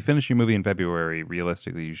 if you finish your movie in February,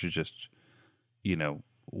 realistically, you should just, you know,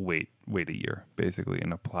 wait a year, basically,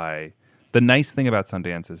 and apply. The nice thing about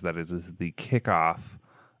Sundance is that it is the kickoff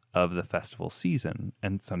of the festival season,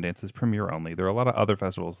 and Sundance is premiere only. There are a lot of other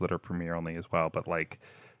festivals that are premiere only as well, but like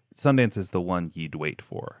Sundance is the one you'd wait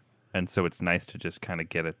for. And so it's nice to just kind of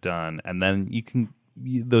get it done, and then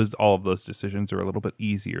all of those decisions are a little bit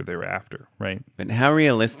easier thereafter, right? But how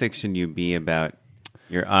realistic should you be about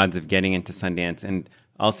your odds of getting into Sundance? And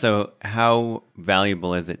also, how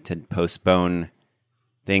valuable is it to postpone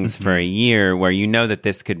things for a year where you know that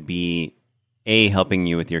this could be, A, helping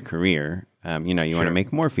you with your career? You know, you want to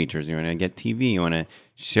make more features, you want to get TV, you want to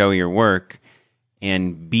show your work.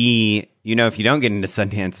 And B, you know, if you don't get into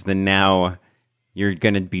Sundance, then now you're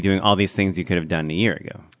going to be doing all these things you could have done a year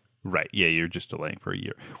ago. Right. Yeah, you're just delaying for a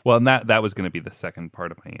year. Well, and that was going to be the second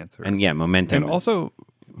part of my answer. And yeah, momentum and also,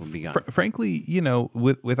 will be gone. Frankly, you know,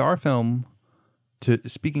 with our film, to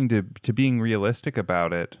being realistic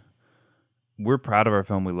about it, we're proud of our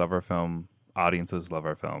film. We love our film. Audiences love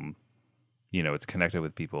our film. You know, it's connected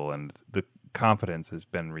with people, and the confidence has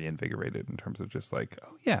been reinvigorated in terms of just like,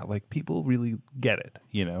 oh yeah, like people really get it.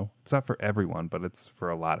 You know, it's not for everyone, but it's for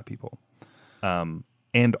a lot of people.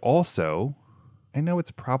 And also, I know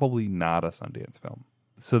it's probably not a Sundance film.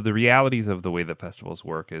 So the realities of the way that festivals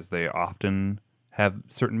work is they often have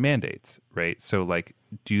certain mandates, right? So like,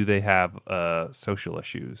 do they have social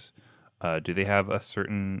issues? Do they have a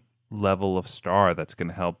certain level of star that's going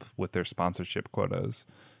to help with their sponsorship quotas?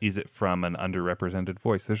 Is it from an underrepresented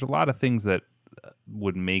voice? There's a lot of things that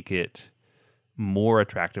would make it more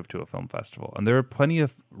attractive to a film festival. And there are plenty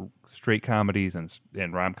of straight comedies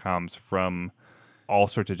and rom-coms from all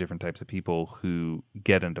sorts of different types of people who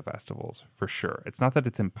get into festivals, for sure. It's not that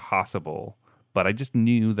it's impossible, but I just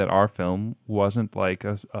knew that our film wasn't like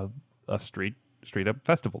a straight up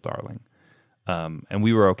festival darling. And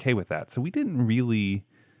we were okay with that. So we didn't really,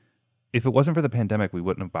 if it wasn't for the pandemic, we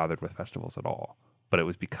wouldn't have bothered with festivals at all. But it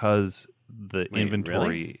was because the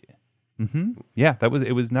inventory. Really? Yeah,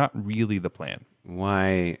 it was not really the plan.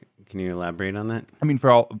 Why? Can you elaborate on that? I mean,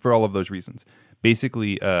 for all of those reasons.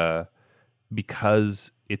 Basically,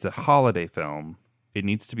 because it's a holiday film, it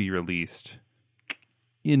needs to be released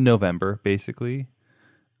in November, basically.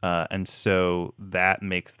 And so that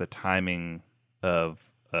makes the timing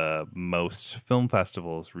of most film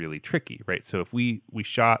festivals really tricky, right? So if we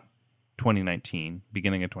shot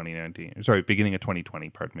beginning of 2020,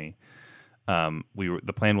 pardon me,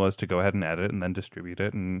 the plan was to go ahead and edit and then distribute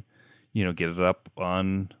it and, you know, get it up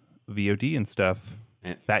on VOD and stuff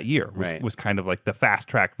that year was kind of like the fast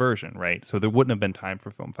track version, right? So there wouldn't have been time for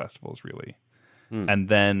film festivals really. And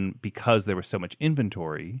then because there was so much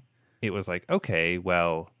inventory, it was like, okay,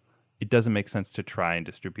 well, it doesn't make sense to try and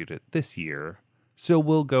distribute it this year. So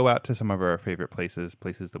we'll go out to some of our favorite places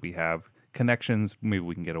that we have connections. Maybe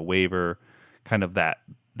we can get a waiver, kind of that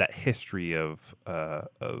history of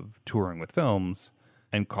touring with films,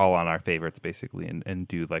 and call on our favorites basically and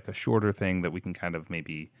do like a shorter thing that we can kind of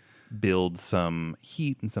maybe build some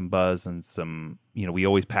heat and some buzz and some, we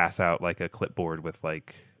always pass out like a clipboard with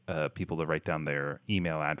like people to write down their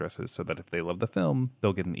email addresses so that if they love the film,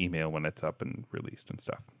 they'll get an email when it's up and released and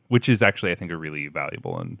stuff, which is actually, I think, a really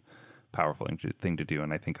valuable and powerful thing to do.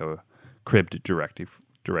 And I think cribbed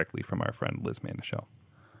directly from our friend Liz Manischel.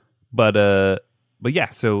 But yeah,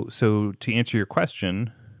 so to answer your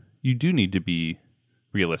question, you do need to be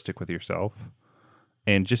realistic with yourself.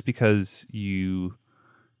 And just because you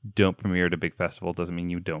don't premiere at a big festival doesn't mean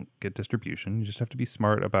you don't get distribution. You just have to be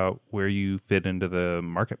smart about where you fit into the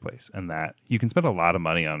marketplace, and that you can spend a lot of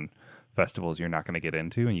money on festivals you're not going to get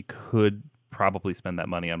into, and you could probably spend that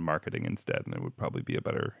money on marketing instead, and it would probably be a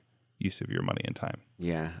better use of your money and time.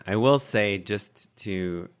 Yeah, I will say just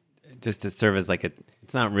to serve as like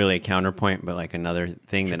it's not really a counterpoint, but like another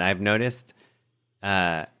thing that I've noticed.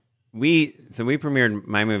 We premiered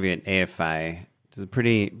my movie at AFI, which is a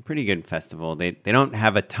pretty good festival. They don't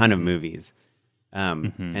have a ton of movies,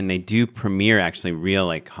 and they do premiere actually real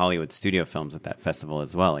like Hollywood studio films at that festival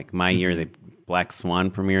as well. Like my year, Black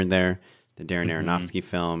Swan premiered there, the Darren Aronofsky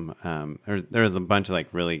film. There was a bunch of like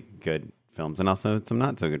really good films and also some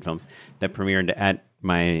not so good films that premiered at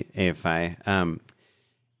my AFI.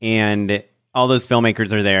 And all those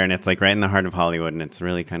filmmakers are there, and it's like right in the heart of Hollywood, and it's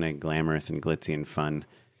really kind of glamorous and glitzy and fun.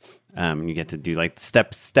 You get to do like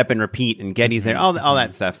step and repeat, and Getty's there, all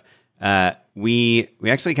that stuff. We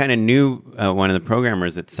actually kind of knew one of the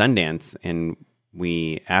programmers at Sundance, and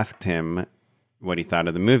we asked him what he thought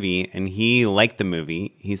of the movie, and he liked the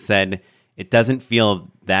movie. He said it doesn't feel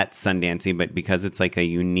that Sundancey, but because it's like a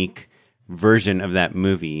unique version of that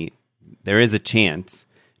movie, there is a chance.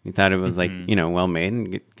 He thought it was like, well made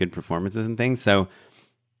and good performances and things. So,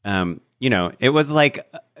 it was like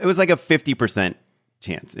a 50%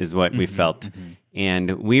 chance is what we felt.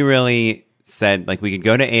 And we really said like we could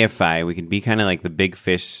go to AFI, we could be kind of like the big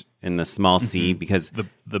fish in the small sea, because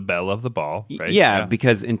the belle of the ball, right? Yeah,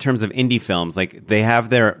 because in terms of indie films, like they have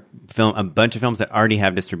their a bunch of films that already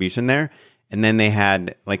have distribution there. And then they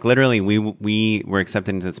had like literally we were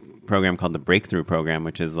accepted into this program called the Breakthrough Program,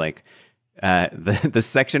 which is like the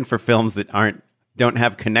section for films that don't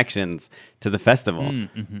have connections to the festival.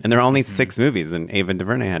 And there are only 6 movies, and Ava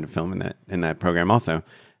DuVernay had a film in that program also.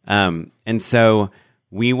 And so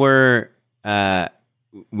we were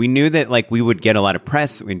we knew that like we would get a lot of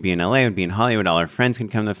press. We'd be in LA, we'd be in Hollywood, all our friends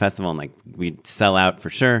could come to the festival, and like we'd sell out for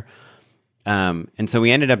sure. And so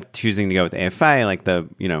we ended up choosing to go with AFI, like the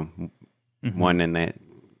one in the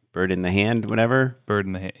bird in the hand, whatever. Bird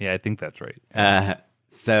in the hand. Yeah, I think that's right.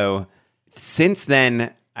 So since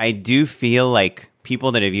then, I do feel like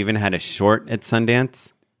people that have even had a short at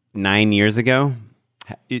Sundance 9 years ago,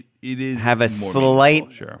 it is have a slight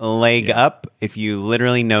leg up if you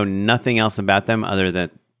literally know nothing else about them other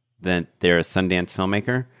than they're a Sundance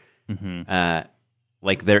filmmaker.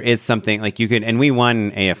 Like there is something like you could, and we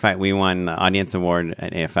won AFI. We won the audience award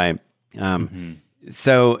at AFI.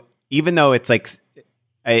 So even though it's like,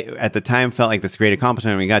 I at the time felt like this great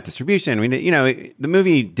accomplishment, we got distribution. We did, the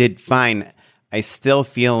movie did fine. I still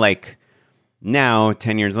feel like now,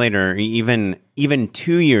 10 years later, even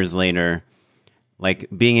 2 years later, like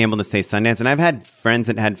being able to say Sundance, and I've had friends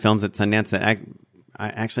that had films at Sundance that I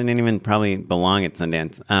actually didn't even probably belong at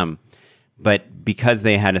Sundance. But because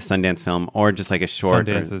they had a Sundance film or just like a short,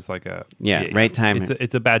 Sundance is like a right time.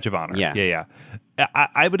 It's a badge of honor. Yeah.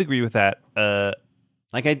 I would agree with that.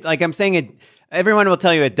 Like I'm saying it. Everyone will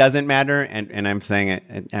tell you it doesn't matter, and I'm saying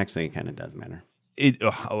it actually kind of does matter.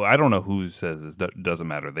 I don't know who says it doesn't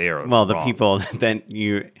matter. They are well, the wrong. people that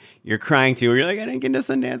you're crying to, where you're like, I didn't get into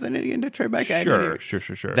Sundance, I didn't get into Tribeca.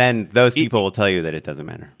 Sure. Then those people will tell you that it doesn't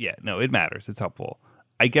matter. Yeah, no, it matters. It's helpful.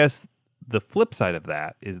 I guess the flip side of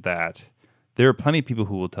that is that there are plenty of people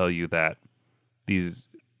who will tell you that these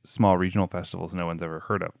small regional festivals no one's ever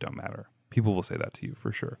heard of don't matter. People will say that to you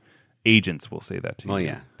for sure. Agents will say that to you. Well,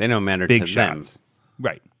 yeah, they don't matter Big to shots.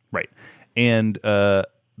 them. Right. And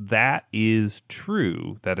that is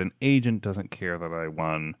true, that an agent doesn't care that I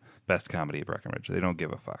won Best Comedy at Breckenridge. They don't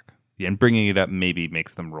give a fuck. Yeah, and bringing it up maybe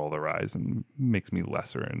makes them roll their eyes and makes me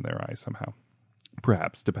lesser in their eyes somehow.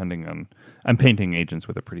 Perhaps, depending on... I'm painting agents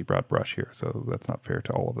with a pretty broad brush here, so that's not fair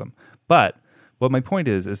to all of them. But what my point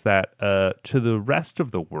is that to the rest of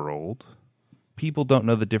the world, people don't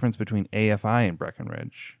know the difference between AFI and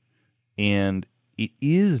Breckenridge. And it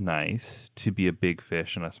is nice to be a big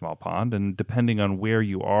fish in a small pond. And depending on where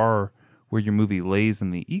you are, where your movie lays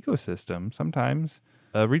in the ecosystem, sometimes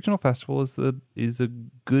a regional festival is a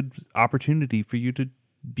good opportunity for you to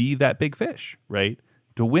be that big fish, right?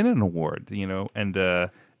 To win an award, and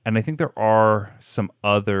I think there's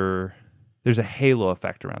a halo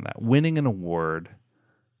effect around that. Winning an award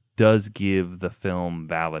does give the film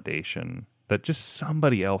validation that just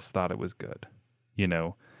somebody else thought it was good,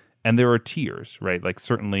 and there are tiers, right? Like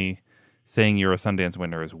certainly saying you're a Sundance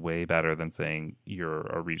winner is way better than saying you're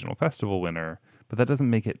a regional festival winner, but that doesn't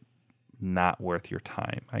make it not worth your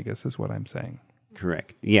time, I guess is what I'm saying.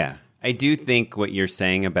 Correct. Yeah. I do think what you're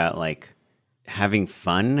saying about like having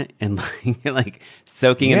fun and like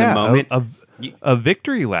soaking in the moment. A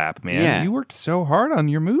victory lap, man. Yeah. You worked so hard on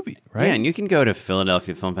your movie, right? Yeah, and you can go to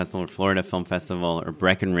Philadelphia Film Festival or Florida Film Festival or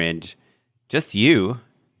Breckenridge, just you,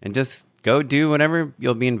 and just go do whatever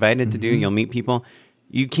you'll be invited to do. You'll meet people.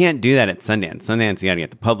 You can't do that at Sundance. Sundance, you got to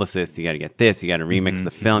get the publicist, you got to get this, you got to remix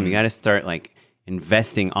the film. You got to start like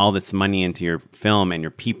investing all this money into your film and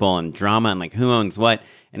your people and drama and like who owns what.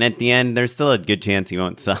 And at the end, there's still a good chance you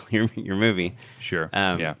won't sell your movie. Sure.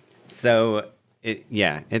 Yeah. So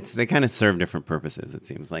they kind of serve different purposes. It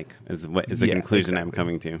seems like is the conclusion I'm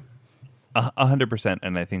coming to. 100%,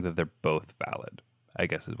 and I think that they're both valid, I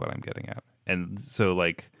guess is what I'm getting at. And so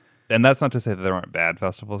and that's not to say that there aren't bad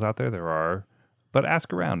festivals out there. There are, but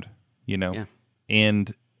ask around, Yeah.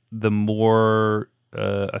 And the more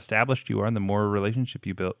established you are, and the more relationship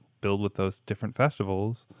you build with those different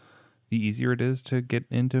festivals, the easier it is to get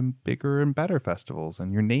into bigger and better festivals,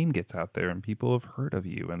 and your name gets out there, and people have heard of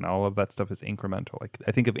you, and all of that stuff is incremental. Like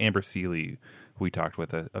I think of Amber Seeley, who we talked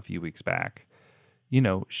with a few weeks back.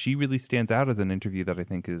 She really stands out as an interview that I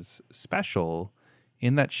think is special,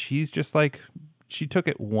 in that she's just like she took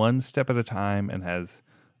it one step at a time and has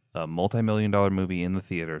a multi-million-dollar movie in the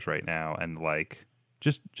theaters right now, and like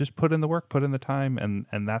just put in the work, put in the time,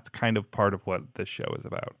 and that's kind of part of what this show is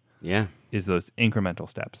about. Yeah. Is those incremental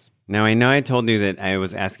steps. Now, I know I told you that I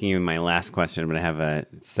was asking you my last question, but I have a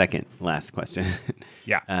second last question.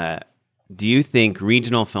 Yeah. Do you think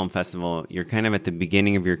regional film festival, you're kind of at the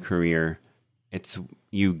beginning of your career,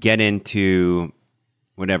 you get into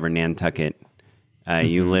whatever, Nantucket,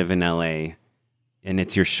 you live in LA, and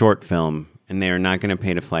it's your short film, and they're not going to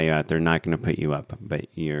pay to fly you out, they're not going to put you up, but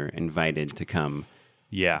you're invited to come.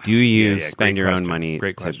 Yeah. Do you spend your own money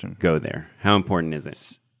to go there? How important is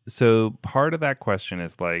it? So part of that question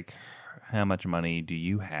is like, how much money do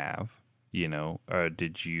you have?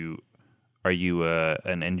 Are you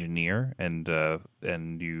an engineer and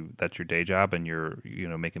that's your day job, and you're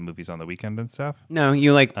making movies on the weekend and stuff? No,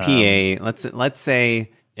 you like PA. Let's say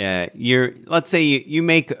you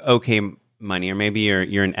make okay money, or maybe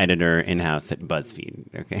you're an editor in house at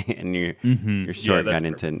BuzzFeed, okay, and you're short got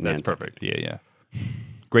into Nantucket. That's perfect. Yeah.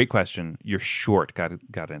 Great question. You're short got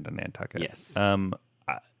into Nantucket. Yes.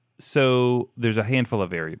 So there's a handful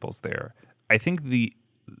of variables there. I think the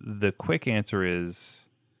quick answer is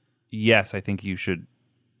yes. I think you should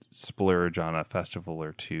splurge on a festival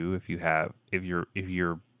or two if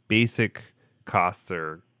your basic costs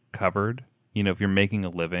are covered. If you're making a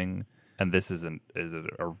living and this is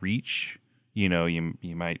a reach, you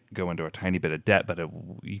might go into a tiny bit of debt, but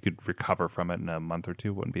you could recover from it in a month or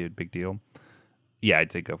two. Wouldn't be a big deal. Yeah,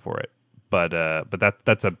 I'd say go for it. But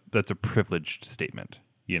that's a privileged statement.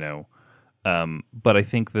 But I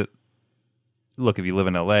think that, look, if you live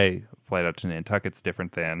in LA, flight out to Nantucket's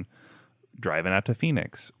different than driving out to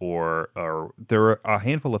Phoenix, or there are a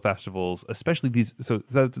handful of festivals, especially these. So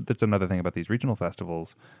that's another thing about these regional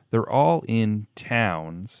festivals. They're all in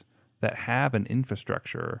towns that have an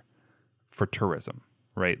infrastructure for tourism,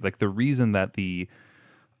 right? Like the reason that the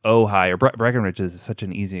Ojai or Breckenridge is such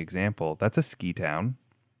an easy example. That's a ski town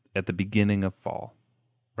at the beginning of fall.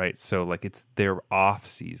 Right, so like it's their off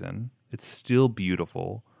season. It's still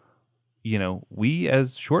beautiful. We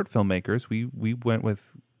as short filmmakers, we went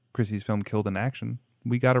with Chrissy's film Killed in Action.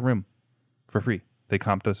 We got a room for free. They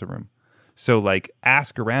comped us a room. So like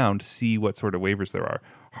ask around, see what sort of waivers there are.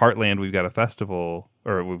 Heartland, we've got a festival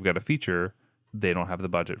or we've got a feature. They don't have the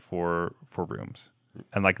budget for rooms,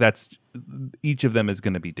 and like that's each of them is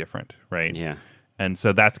going to be different, right? Yeah. And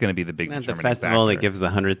so that's going to be the big determining factor. The festival that gives the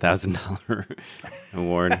 $100,000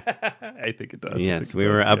 award. I think it does. Yes, we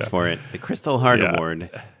were up for it. The Crystal Heart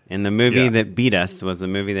Award. And the movie that beat us was a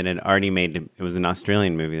movie that had already made, it was an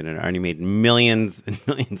Australian movie that had already made millions and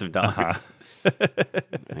millions of dollars.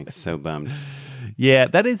 I'm so bummed. Yeah,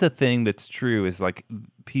 that is a thing that's true, is like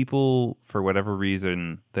people, for whatever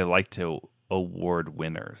reason, they like to award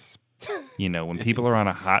winners. You know, when people are on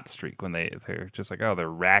a hot streak, when they're just like, oh, they're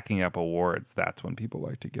racking up awards, that's when people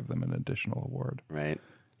like to give them an additional award. Right.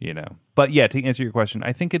 You know. But yeah, to answer your question,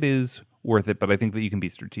 I think it is worth it, but I think that you can be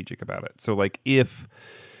strategic about it. So like if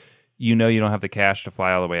you know you don't have the cash to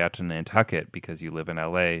fly all the way out to Nantucket because you live in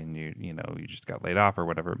LA and you just got laid off or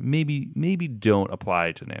whatever, maybe don't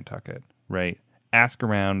apply to Nantucket, right? Ask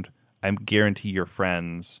around. I guarantee your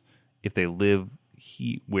friends, if they live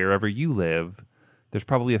wherever you live, there's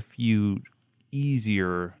probably a few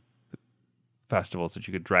easier festivals that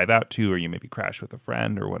you could drive out to, or you maybe crash with a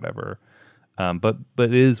friend or whatever. But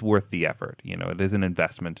it is worth the effort. You know, it is an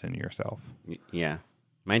investment in yourself. Yeah.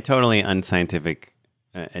 My totally unscientific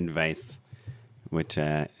advice, which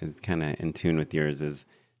is kind of in tune with yours, is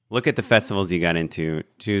look at the festivals you got into,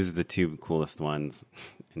 choose the 2 coolest ones,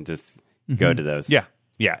 and just go to those. Yeah.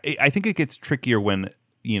 Yeah. I think it gets trickier when,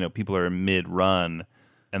 you know, people are mid-run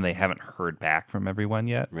and they haven't heard back from everyone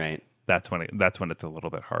yet. Right. That's when it's a little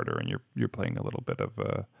bit harder, and you're playing a little bit of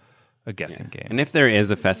a guessing game. And if there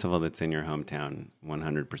is a festival that's in your hometown,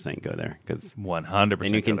 100% go there, because 100%.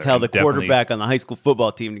 And you can tell the quarterback on the high school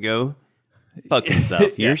football team to go fuck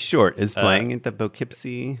himself. Your short is playing at the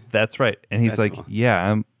Poughkeepsie. That's right, and he's festival. like,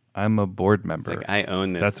 "Yeah, I'm a board member. It's like, I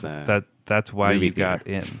own this." That's why you theater. got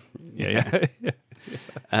in. Yeah.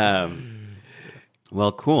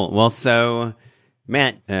 Well, cool. Well, so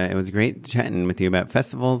Matt, it was great chatting with you about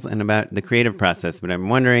festivals and about the creative process, but I'm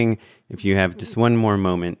wondering if you have just one more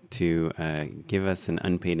moment to give us an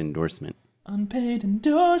unpaid endorsement. Unpaid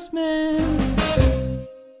endorsements.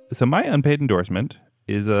 So my unpaid endorsement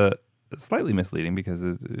is slightly misleading because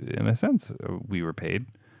in a sense we were paid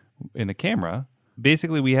in a camera.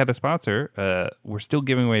 Basically, we had a sponsor. We're still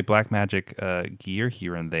giving away Blackmagic gear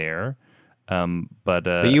here and there.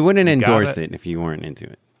 But you wouldn't endorse it if you weren't into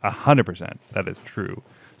it. 100%. That is true.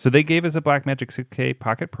 So they gave us a Blackmagic 6K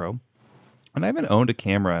Pocket Pro, and I haven't owned a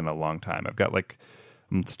camera in a long time.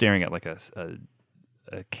 I'm staring at like a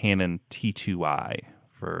Canon T2i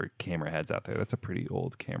for camera heads out there. That's a pretty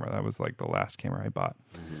old camera. That was like the last camera I bought.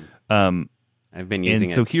 Mm-hmm. I've been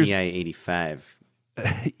using a TI-85.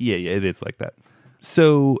 Yeah, it is like that.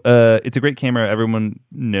 So it's a great camera. Everyone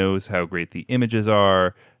knows how great the images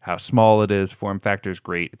are, how small it is. Form factor is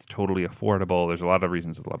great. It's totally affordable. There's a lot of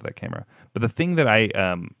reasons to love that camera. But the thing that I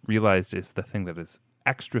realized is the thing that is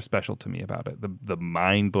extra special to me about it, the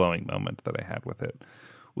mind-blowing moment that I had with it,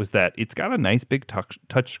 was that it's got a nice big touch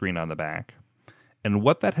screen on the back. And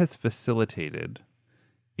what that has facilitated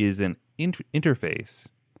is an interface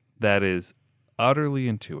that is utterly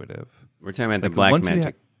intuitive. We're talking about the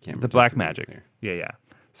Blackmagic camera. The Blackmagic. Yeah.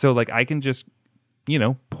 So like I can just,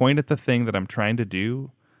 point at the thing that I'm trying to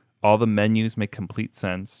do. All the menus make complete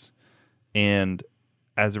sense. And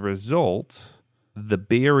as a result, the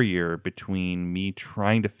barrier between me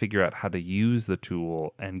trying to figure out how to use the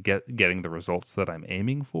tool and getting the results that I'm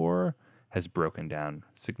aiming for has broken down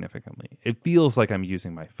significantly. It feels like I'm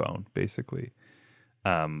using my phone, basically.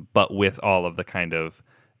 But with all of the kind of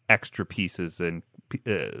extra pieces and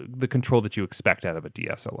the control that you expect out of a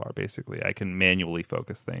DSLR, basically. I can manually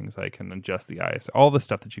focus things. I can adjust the ISO, all the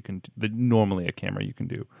stuff that normally a camera you can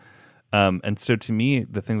do. And so to me,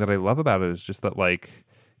 the thing that I love about it is just that like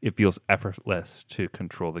it feels effortless to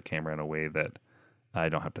control the camera in a way that I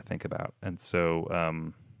don't have to think about. And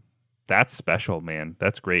so that's special, man.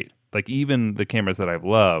 That's great. Like even the cameras that I've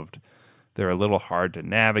loved, they're a little hard to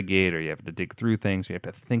navigate, or you have to dig through things. You have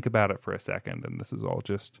to think about it for a second. And this is all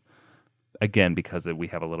just, again, because we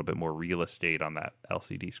have a little bit more real estate on that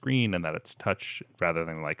LCD screen and that it's touch rather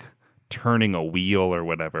than like turning a wheel or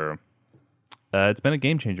whatever. It's been a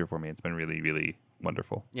game changer for me. It's been really, really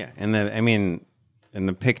wonderful. Yeah. And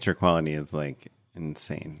the picture quality is like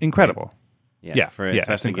insane. Incredible. Right? Yeah.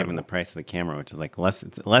 Especially given the price of the camera, which is like less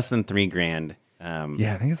than $3,000.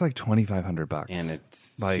 I think it's like $2,500, and it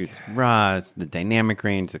shoots raw. It's the dynamic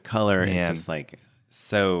range, the color, it's just like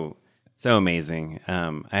so amazing.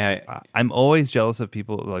 I'm always jealous of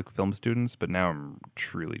people like film students, but now I'm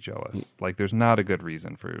truly jealous. Like, there's not a good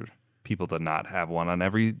reason for people to not have one on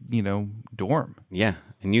every dorm. Yeah,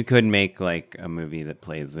 and you could make like a movie that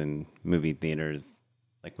plays in movie theaters,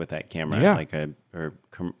 like with that camera, like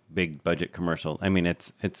big budget commercial. I mean,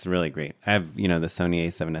 it's really great. I have the Sony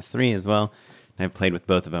A7S III as well. I've played with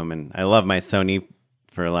both of them, and I love my Sony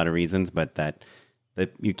for a lot of reasons, but that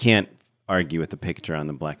you can't argue with the picture on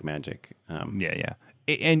the Blackmagic. Yeah.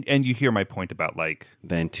 And you hear my point about like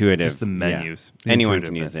the intuitive, just the menus. Yeah. Anyone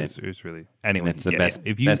can use it. It's really anyone. It's the best.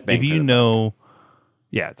 Yeah. If you know,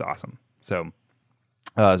 it's awesome. So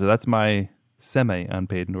that's my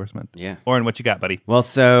semi-unpaid endorsement. Yeah, Oren, what you got, buddy? Well,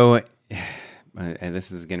 so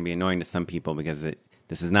this is going to be annoying to some people because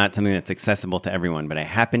This is not something that's accessible to everyone, but I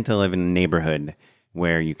happen to live in a neighborhood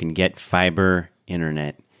where you can get fiber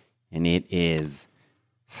internet, and it is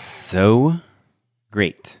so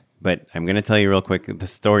great. But I'm going to tell you real quick the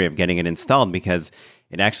story of getting it installed, because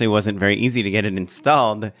it actually wasn't very easy to get it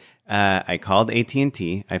installed. I called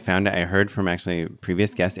AT&T. I heard from actually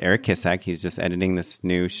previous guest Eric Kissack. He's just editing this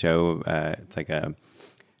new show. It's like a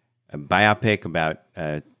biopic about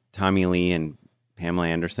Tommy Lee and Pamela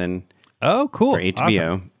Anderson. Oh, cool. For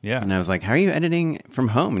HBO. Awesome. Yeah. And I was like, how are you editing from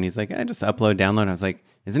home? And he's like, I just upload, download. I was like,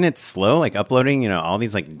 isn't it slow? Like uploading, all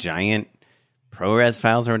these like giant ProRes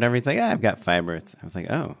files or whatever. He's like, I've got fiber. I was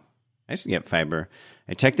like, oh, I should get fiber.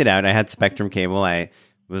 I checked it out. I had Spectrum cable. I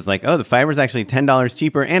was like, oh, the fiber is actually $10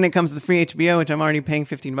 cheaper, and it comes with free HBO, which I'm already paying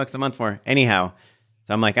 $15 a month for. Anyhow,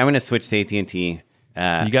 so I'm like, I'm going to switch to AT&T.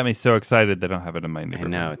 You got me so excited they don't have it in my neighborhood. I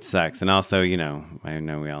know, it sucks. And also, I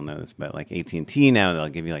know we all know this, but like AT&T now, they'll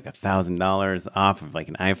give you like $1,000 off of like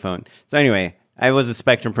an iPhone. So anyway, I was a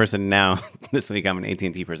Spectrum person. Now this week I'm an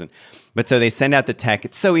AT&T person. But so they send out the tech.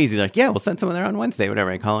 It's so easy. They're like, yeah, we'll send someone there on Wednesday, whatever.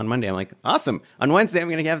 I call on Monday. I'm like, awesome. On Wednesday, I'm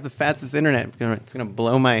going to have the fastest internet. It's going to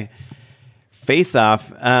blow my face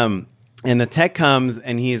off. And the tech comes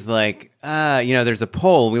and he's like, there's a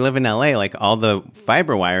pole. We live in LA. Like all the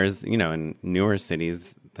fiber wires, in newer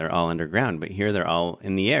cities, they're all underground. But here they're all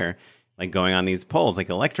in the air, like going on these poles, like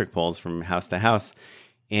electric poles from house to house.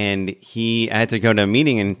 And I had to go to a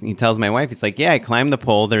meeting, and he tells my wife, he's like, yeah, I climbed the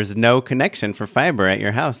pole. There's no connection for fiber at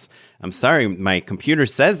your house. I'm sorry. My computer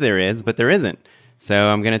says there is, but there isn't. So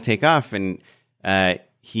I'm going to take off. And I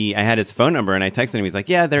had his phone number, and I texted him. He's like,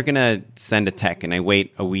 yeah, they're going to send a tech. And I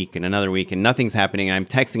wait a week and another week, and nothing's happening. And I'm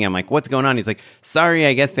texting him, like, what's going on? He's like, sorry,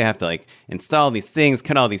 I guess they have to like install these things,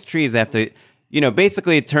 cut all these trees. They have to,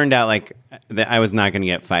 basically it turned out like that I was not going to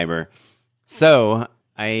get fiber. So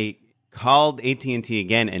I called AT&T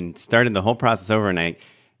again and started the whole process over, and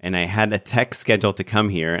I had a tech scheduled to come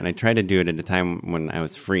here, and I tried to do it at a time when I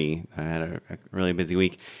was free. I had a really busy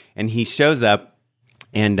week, and he shows up,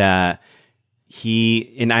 and I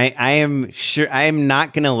am sure I am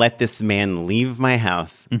not going to let this man leave my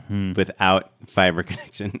house without fiber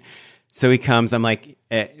connection. So he comes. I'm like,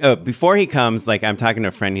 before he comes, like I'm talking to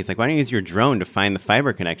a friend. He's like, why don't you use your drone to find the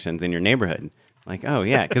fiber connections in your neighborhood? Like, oh,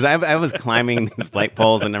 yeah, because I was climbing these light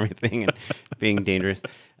poles and everything and being dangerous.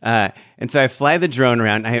 And so I fly the drone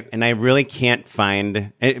around, and I really can't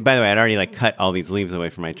find... By the way, I'd already like cut all these leaves away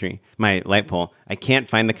from my light pole. I can't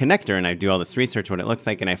find the connector, and I do all this research, what it looks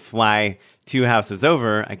like, and I fly 2 houses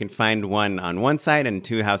over. I can find one on one side, and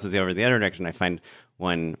 2 houses over the other direction. I find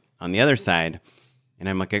one on the other side. And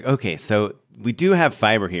I'm like, okay, so we do have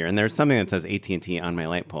fiber here, and there's something that says AT&T on my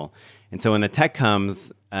light pole. And so when the tech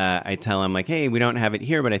comes... I tell him like, hey, we don't have it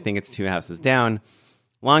here, but I think it's 2 houses down.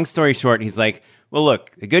 Long story short, he's like, well,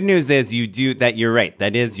 look, the good news is you're right.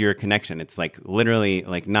 That is your connection. It's like literally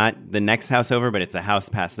like not the next house over, but it's a house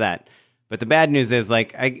past that. But the bad news is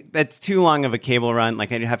like, that's too long of a cable run.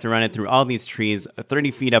 Like I'd have to run it through all these trees,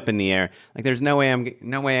 30 feet up in the air. Like there's no way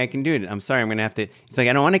I can do it. I'm sorry. I'm going to have to, he's like,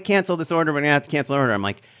 I don't want to cancel this order, but I'm going to have to cancel the order. I'm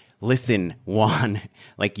like, listen, Juan,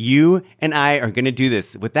 like you and I are going to do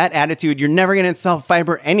this. With that attitude, you're never going to install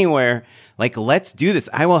fiber anywhere. Like, let's do this.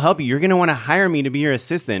 I will help you. You're going to want to hire me to be your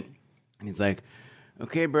assistant. And he's like,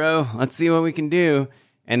 okay, bro, let's see what we can do.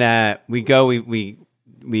 And we go,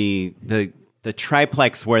 the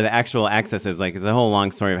triplex where the actual access is, like, it's a whole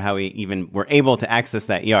long story of how we even were able to access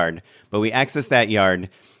that yard. But we access that yard.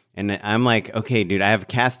 And I'm like, okay, dude, I have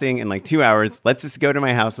casting in like 2 hours. Let's just go to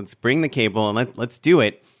my house. Let's bring the cable and let's do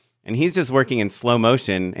it. And he's just working in slow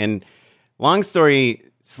motion. And long story,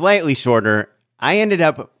 slightly shorter, I ended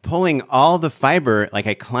up pulling all the fiber. Like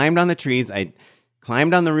I climbed on the trees. I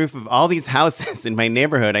climbed on the roof of all these houses in my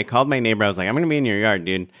neighborhood. I called my neighbor. I was like, I'm going to be in your yard,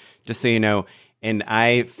 dude, just so you know. And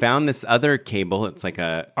I found this other cable. It's like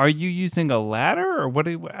Are you using a ladder or what?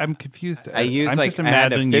 I'm confused. I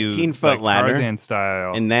had a 15-foot ladder. Tarzan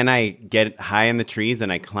style. And then I get high in the trees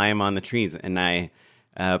and I climb on the trees. And I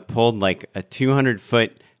pulled like a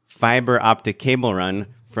 200-foot fiber optic cable run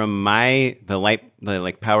from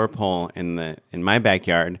the power pole in my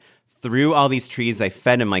backyard through all these trees. I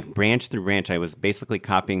fed them like branch through branch. I was basically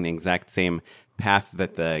copying the exact same path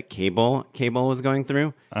that the cable was going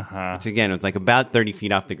through, which again was like about 30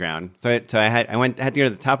 feet off the ground. So I had to go to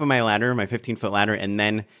the top of my ladder, my 15-foot ladder, and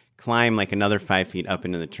then climb like another 5 feet up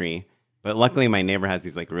into the tree. But luckily, my neighbor has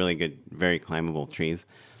these like really good, very climbable trees.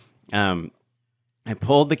 I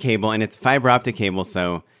pulled the cable, and it's fiber optic cable,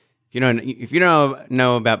 so. If you don't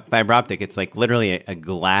know about fiber optic, it's like literally a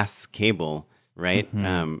glass cable, right?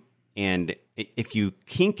 Mm-hmm. And if you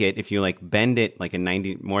kink it, if you like bend it like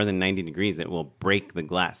more than 90 degrees, it will break the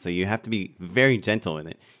glass. So you have to be very gentle with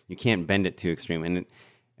it. You can't bend it too extreme.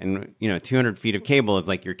 And 200 feet of cable is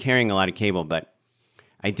like you're carrying a lot of cable, but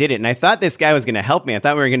I did it. And I thought this guy was going to help me. I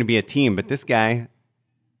thought we were going to be a team, but this guy,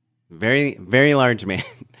 very, very large man,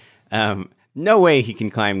 no way he can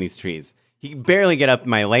climb these trees. He can barely get up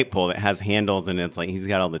my light pole that has handles, and it's like he's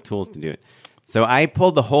got all the tools to do it. So I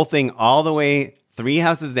pulled the whole thing all the way 3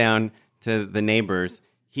 houses down to the neighbors.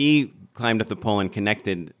 He climbed up the pole and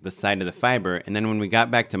connected the side of the fiber. And then when we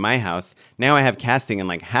got back to my house, now I have casting in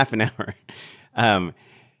like half an hour.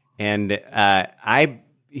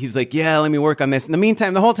 He's like, yeah, let me work on this. In the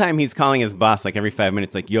meantime, the whole time he's calling his boss like every 5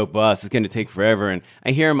 minutes, like, yo, boss, it's going to take forever. And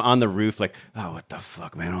I hear him on the roof like, oh, what the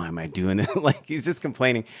fuck, man? Why am I doing it? Like, he's just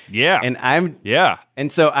complaining. Yeah.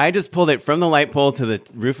 And so I just pulled it from the light pole to the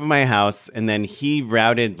roof of my house. And then he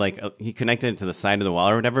routed, he connected it to the side of the wall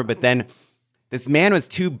or whatever. But then this man was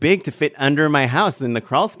too big to fit under my house in the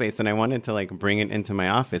crawl space. And I wanted to like bring it into my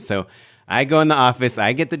office. So I go in the office,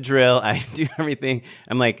 I get the drill, I do everything.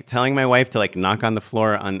 I'm like telling my wife to like knock on the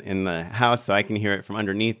floor in the house so I can hear it from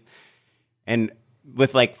underneath. And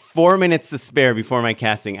with like 4 minutes to spare before my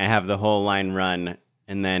casting, I have the whole line run.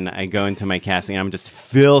 And then I go into my casting. I'm just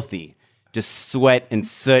filthy, just sweat and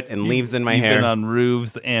soot and leaves in my hair. You've been on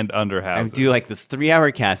roofs and under houses. I do like this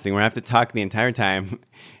 3-hour casting where I have to talk the entire time.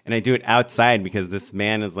 And I do it outside because this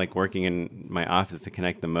man is like working in my office to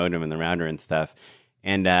connect the modem and the router and stuff.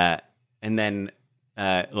 And then,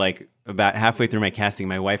 like, about halfway through my casting,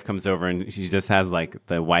 my wife comes over and she just has, like,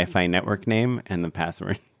 the Wi-Fi network name and the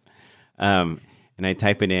password. And I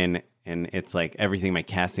type it in, and it's, like, everything. My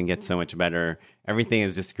casting gets so much better. Everything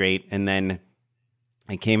is just great. And then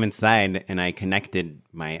I came inside, and I connected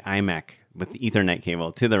my iMac with the Ethernet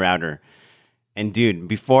cable to the router. And, dude,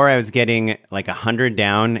 before I was getting, like, 100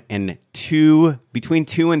 down and between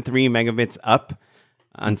 2 and 3 megabits up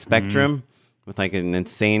on Spectrum, with like an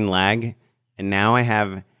insane lag, and now I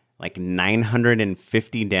have like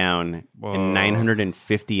 950 down and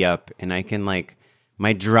 950 up, and I can like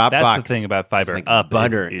my Dropbox. That's the thing about fiber like up.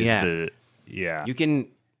 Butter, You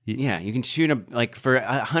can shoot for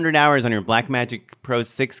 100 hours on your Blackmagic Pro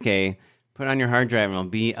 6K. Put it on your hard drive, and it'll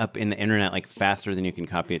be up in the internet like faster than you can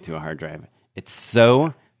copy it to a hard drive. It's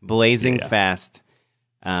so blazing fast.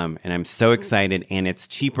 And I'm so excited, and it's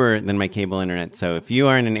cheaper than my cable internet. So if you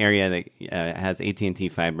are in an area that has AT&T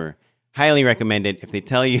fiber, highly recommend it. If they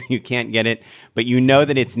tell you you can't get it, but you know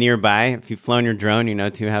that it's nearby, if you've flown your drone,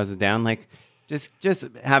 2 houses down, like just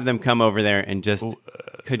have them come over there and just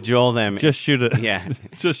cajole them. Just shoot it. Yeah.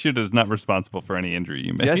 Just shoot it is not responsible for any injury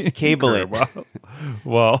you may just cable it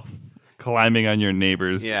while climbing on your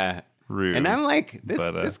neighbor's roof. And I'm like,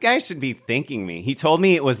 this guy should be thanking me. He told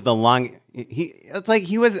me it was it's like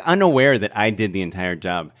he was unaware that I did the entire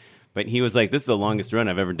job. But he was like, this is the longest run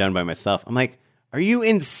I've ever done by myself. I'm like, are you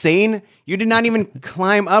insane? You did not even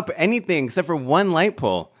climb up anything except for one light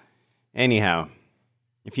pole. Anyhow,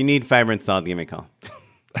 if you need fiber installed, give me a call.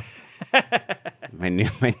 my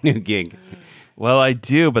new gig. Well, I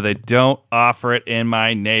do, but they don't offer it in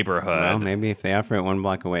my neighborhood. Well, maybe if they offer it 1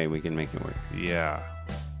 block away, we can make it work. Yeah.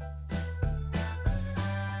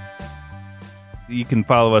 You can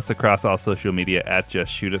follow us across all social media at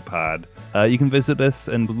Just Shoot It Pod. You can visit us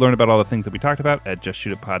and learn about all the things that we talked about at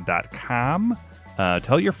justshootitpod.com.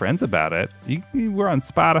 Tell your friends about it. We're on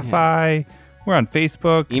Spotify. Yeah. We're on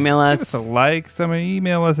Facebook. Email us. Give us a like.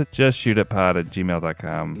 Email us at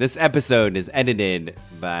justshootitpod@gmail.com. This episode is edited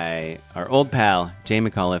by our old pal, Jay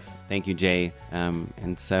McAuliffe. Thank you, Jay.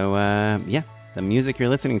 The music you're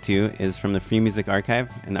listening to is from the Free Music Archive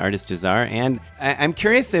and the artist Jazar. And I'm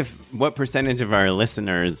curious what percentage of our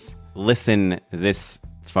listeners listen this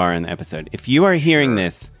far in the episode. If you are hearing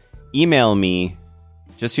this, email me,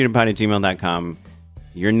 justshootitpod@gmail.com,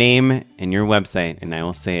 your name and your website, and I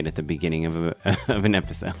will say it at the beginning of an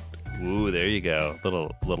episode. Ooh, there you go.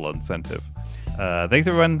 Little incentive. Thanks,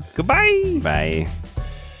 everyone. Goodbye. Bye.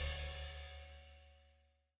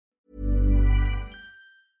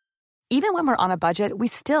 Even when we're on a budget, we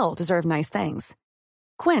still deserve nice things.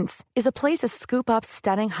 Quince is a place to scoop up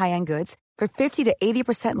stunning high-end goods for 50 to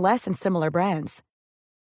 80% less than similar brands.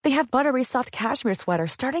 They have buttery soft cashmere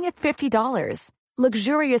sweaters starting at $50,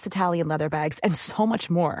 luxurious Italian leather bags, and so much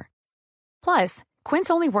more. Plus, Quince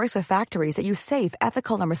only works with factories that use safe,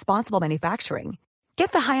 ethical, and responsible manufacturing.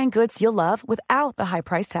 Get the high-end goods you'll love without the high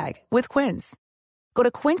price tag with Quince. Go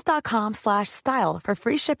to quince.com/style for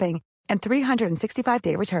free shipping and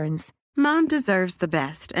 365-day returns. Mom deserves the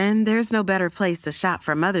best, and there's no better place to shop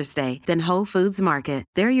for Mother's Day than Whole Foods Market.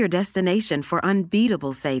 They're your destination for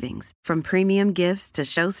unbeatable savings, from premium gifts to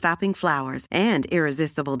show-stopping flowers and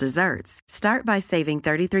irresistible desserts. Start by saving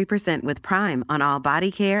 33% with Prime on all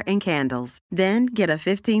body care and candles. Then get a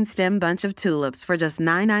 15-stem bunch of tulips for just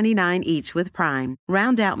 $9.99 each with Prime.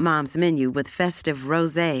 Round out Mom's menu with festive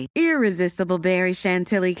rosé, irresistible berry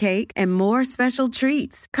chantilly cake, and more special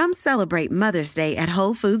treats. Come celebrate Mother's Day at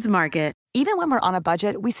Whole Foods Market. Even when we're on a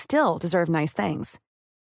budget, we still deserve nice things.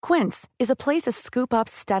 Quince is a place to scoop up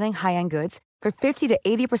stunning high-end goods for 50 to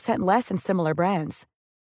 80% less than similar brands.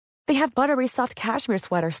 They have buttery soft cashmere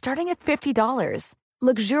sweaters starting at $50,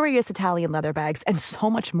 luxurious Italian leather bags, and so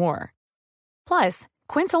much more. Plus,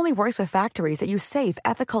 Quince only works with factories that use safe,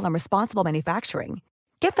 ethical, and responsible manufacturing.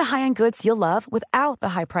 Get the high-end goods you'll love without the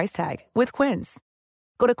high price tag with Quince.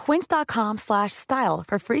 Go to quince.com/style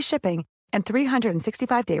for free shipping and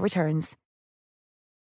 365-day returns.